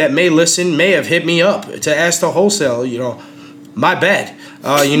of you that may listen may have hit me up to ask to wholesale. My bad.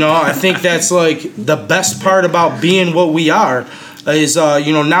 I think that's the best part about being what we are is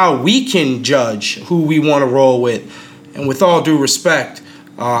now we can judge who we want to roll with, and with all due respect,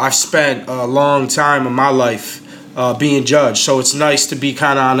 I've spent a long time of my life being judged, so it's nice to be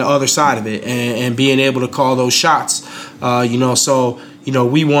kind of on the other side of it and being able to call those shots. We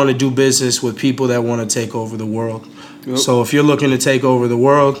want to do business with people that want to take over the world. Yep. So if you're looking to take over the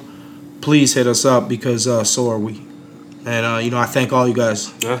world, please hit us up because so are we. And I thank all you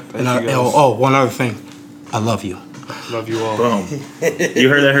guys. Yeah, thank you guys. One other thing, I love you. Love you all. Boom. You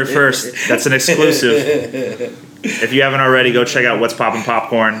heard that here first. That's an exclusive. If you haven't already, go check out What's Poppin'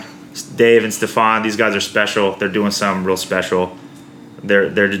 Popcorn. Dave and Stefan, these guys are special. They're doing something real special. They're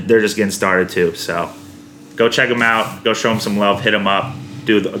just getting started too. So go check them out. Go show them some love. Hit them up.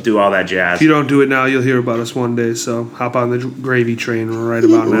 Do all that jazz. If you don't do it now, you'll hear about us one day. So hop on the gravy train right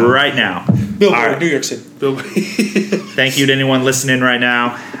about now. Right now. Billboard, New York City. Thank you to anyone listening right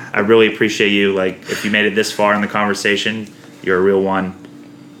now. I really appreciate you. If you made it this far in the conversation, you're a real one.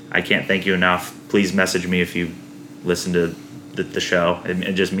 I can't thank you enough. Please message me if you listen to the show.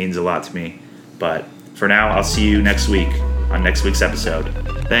 It just means a lot to me. But for now, I'll see you next week on next week's episode.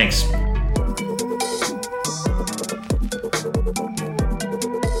 Thanks.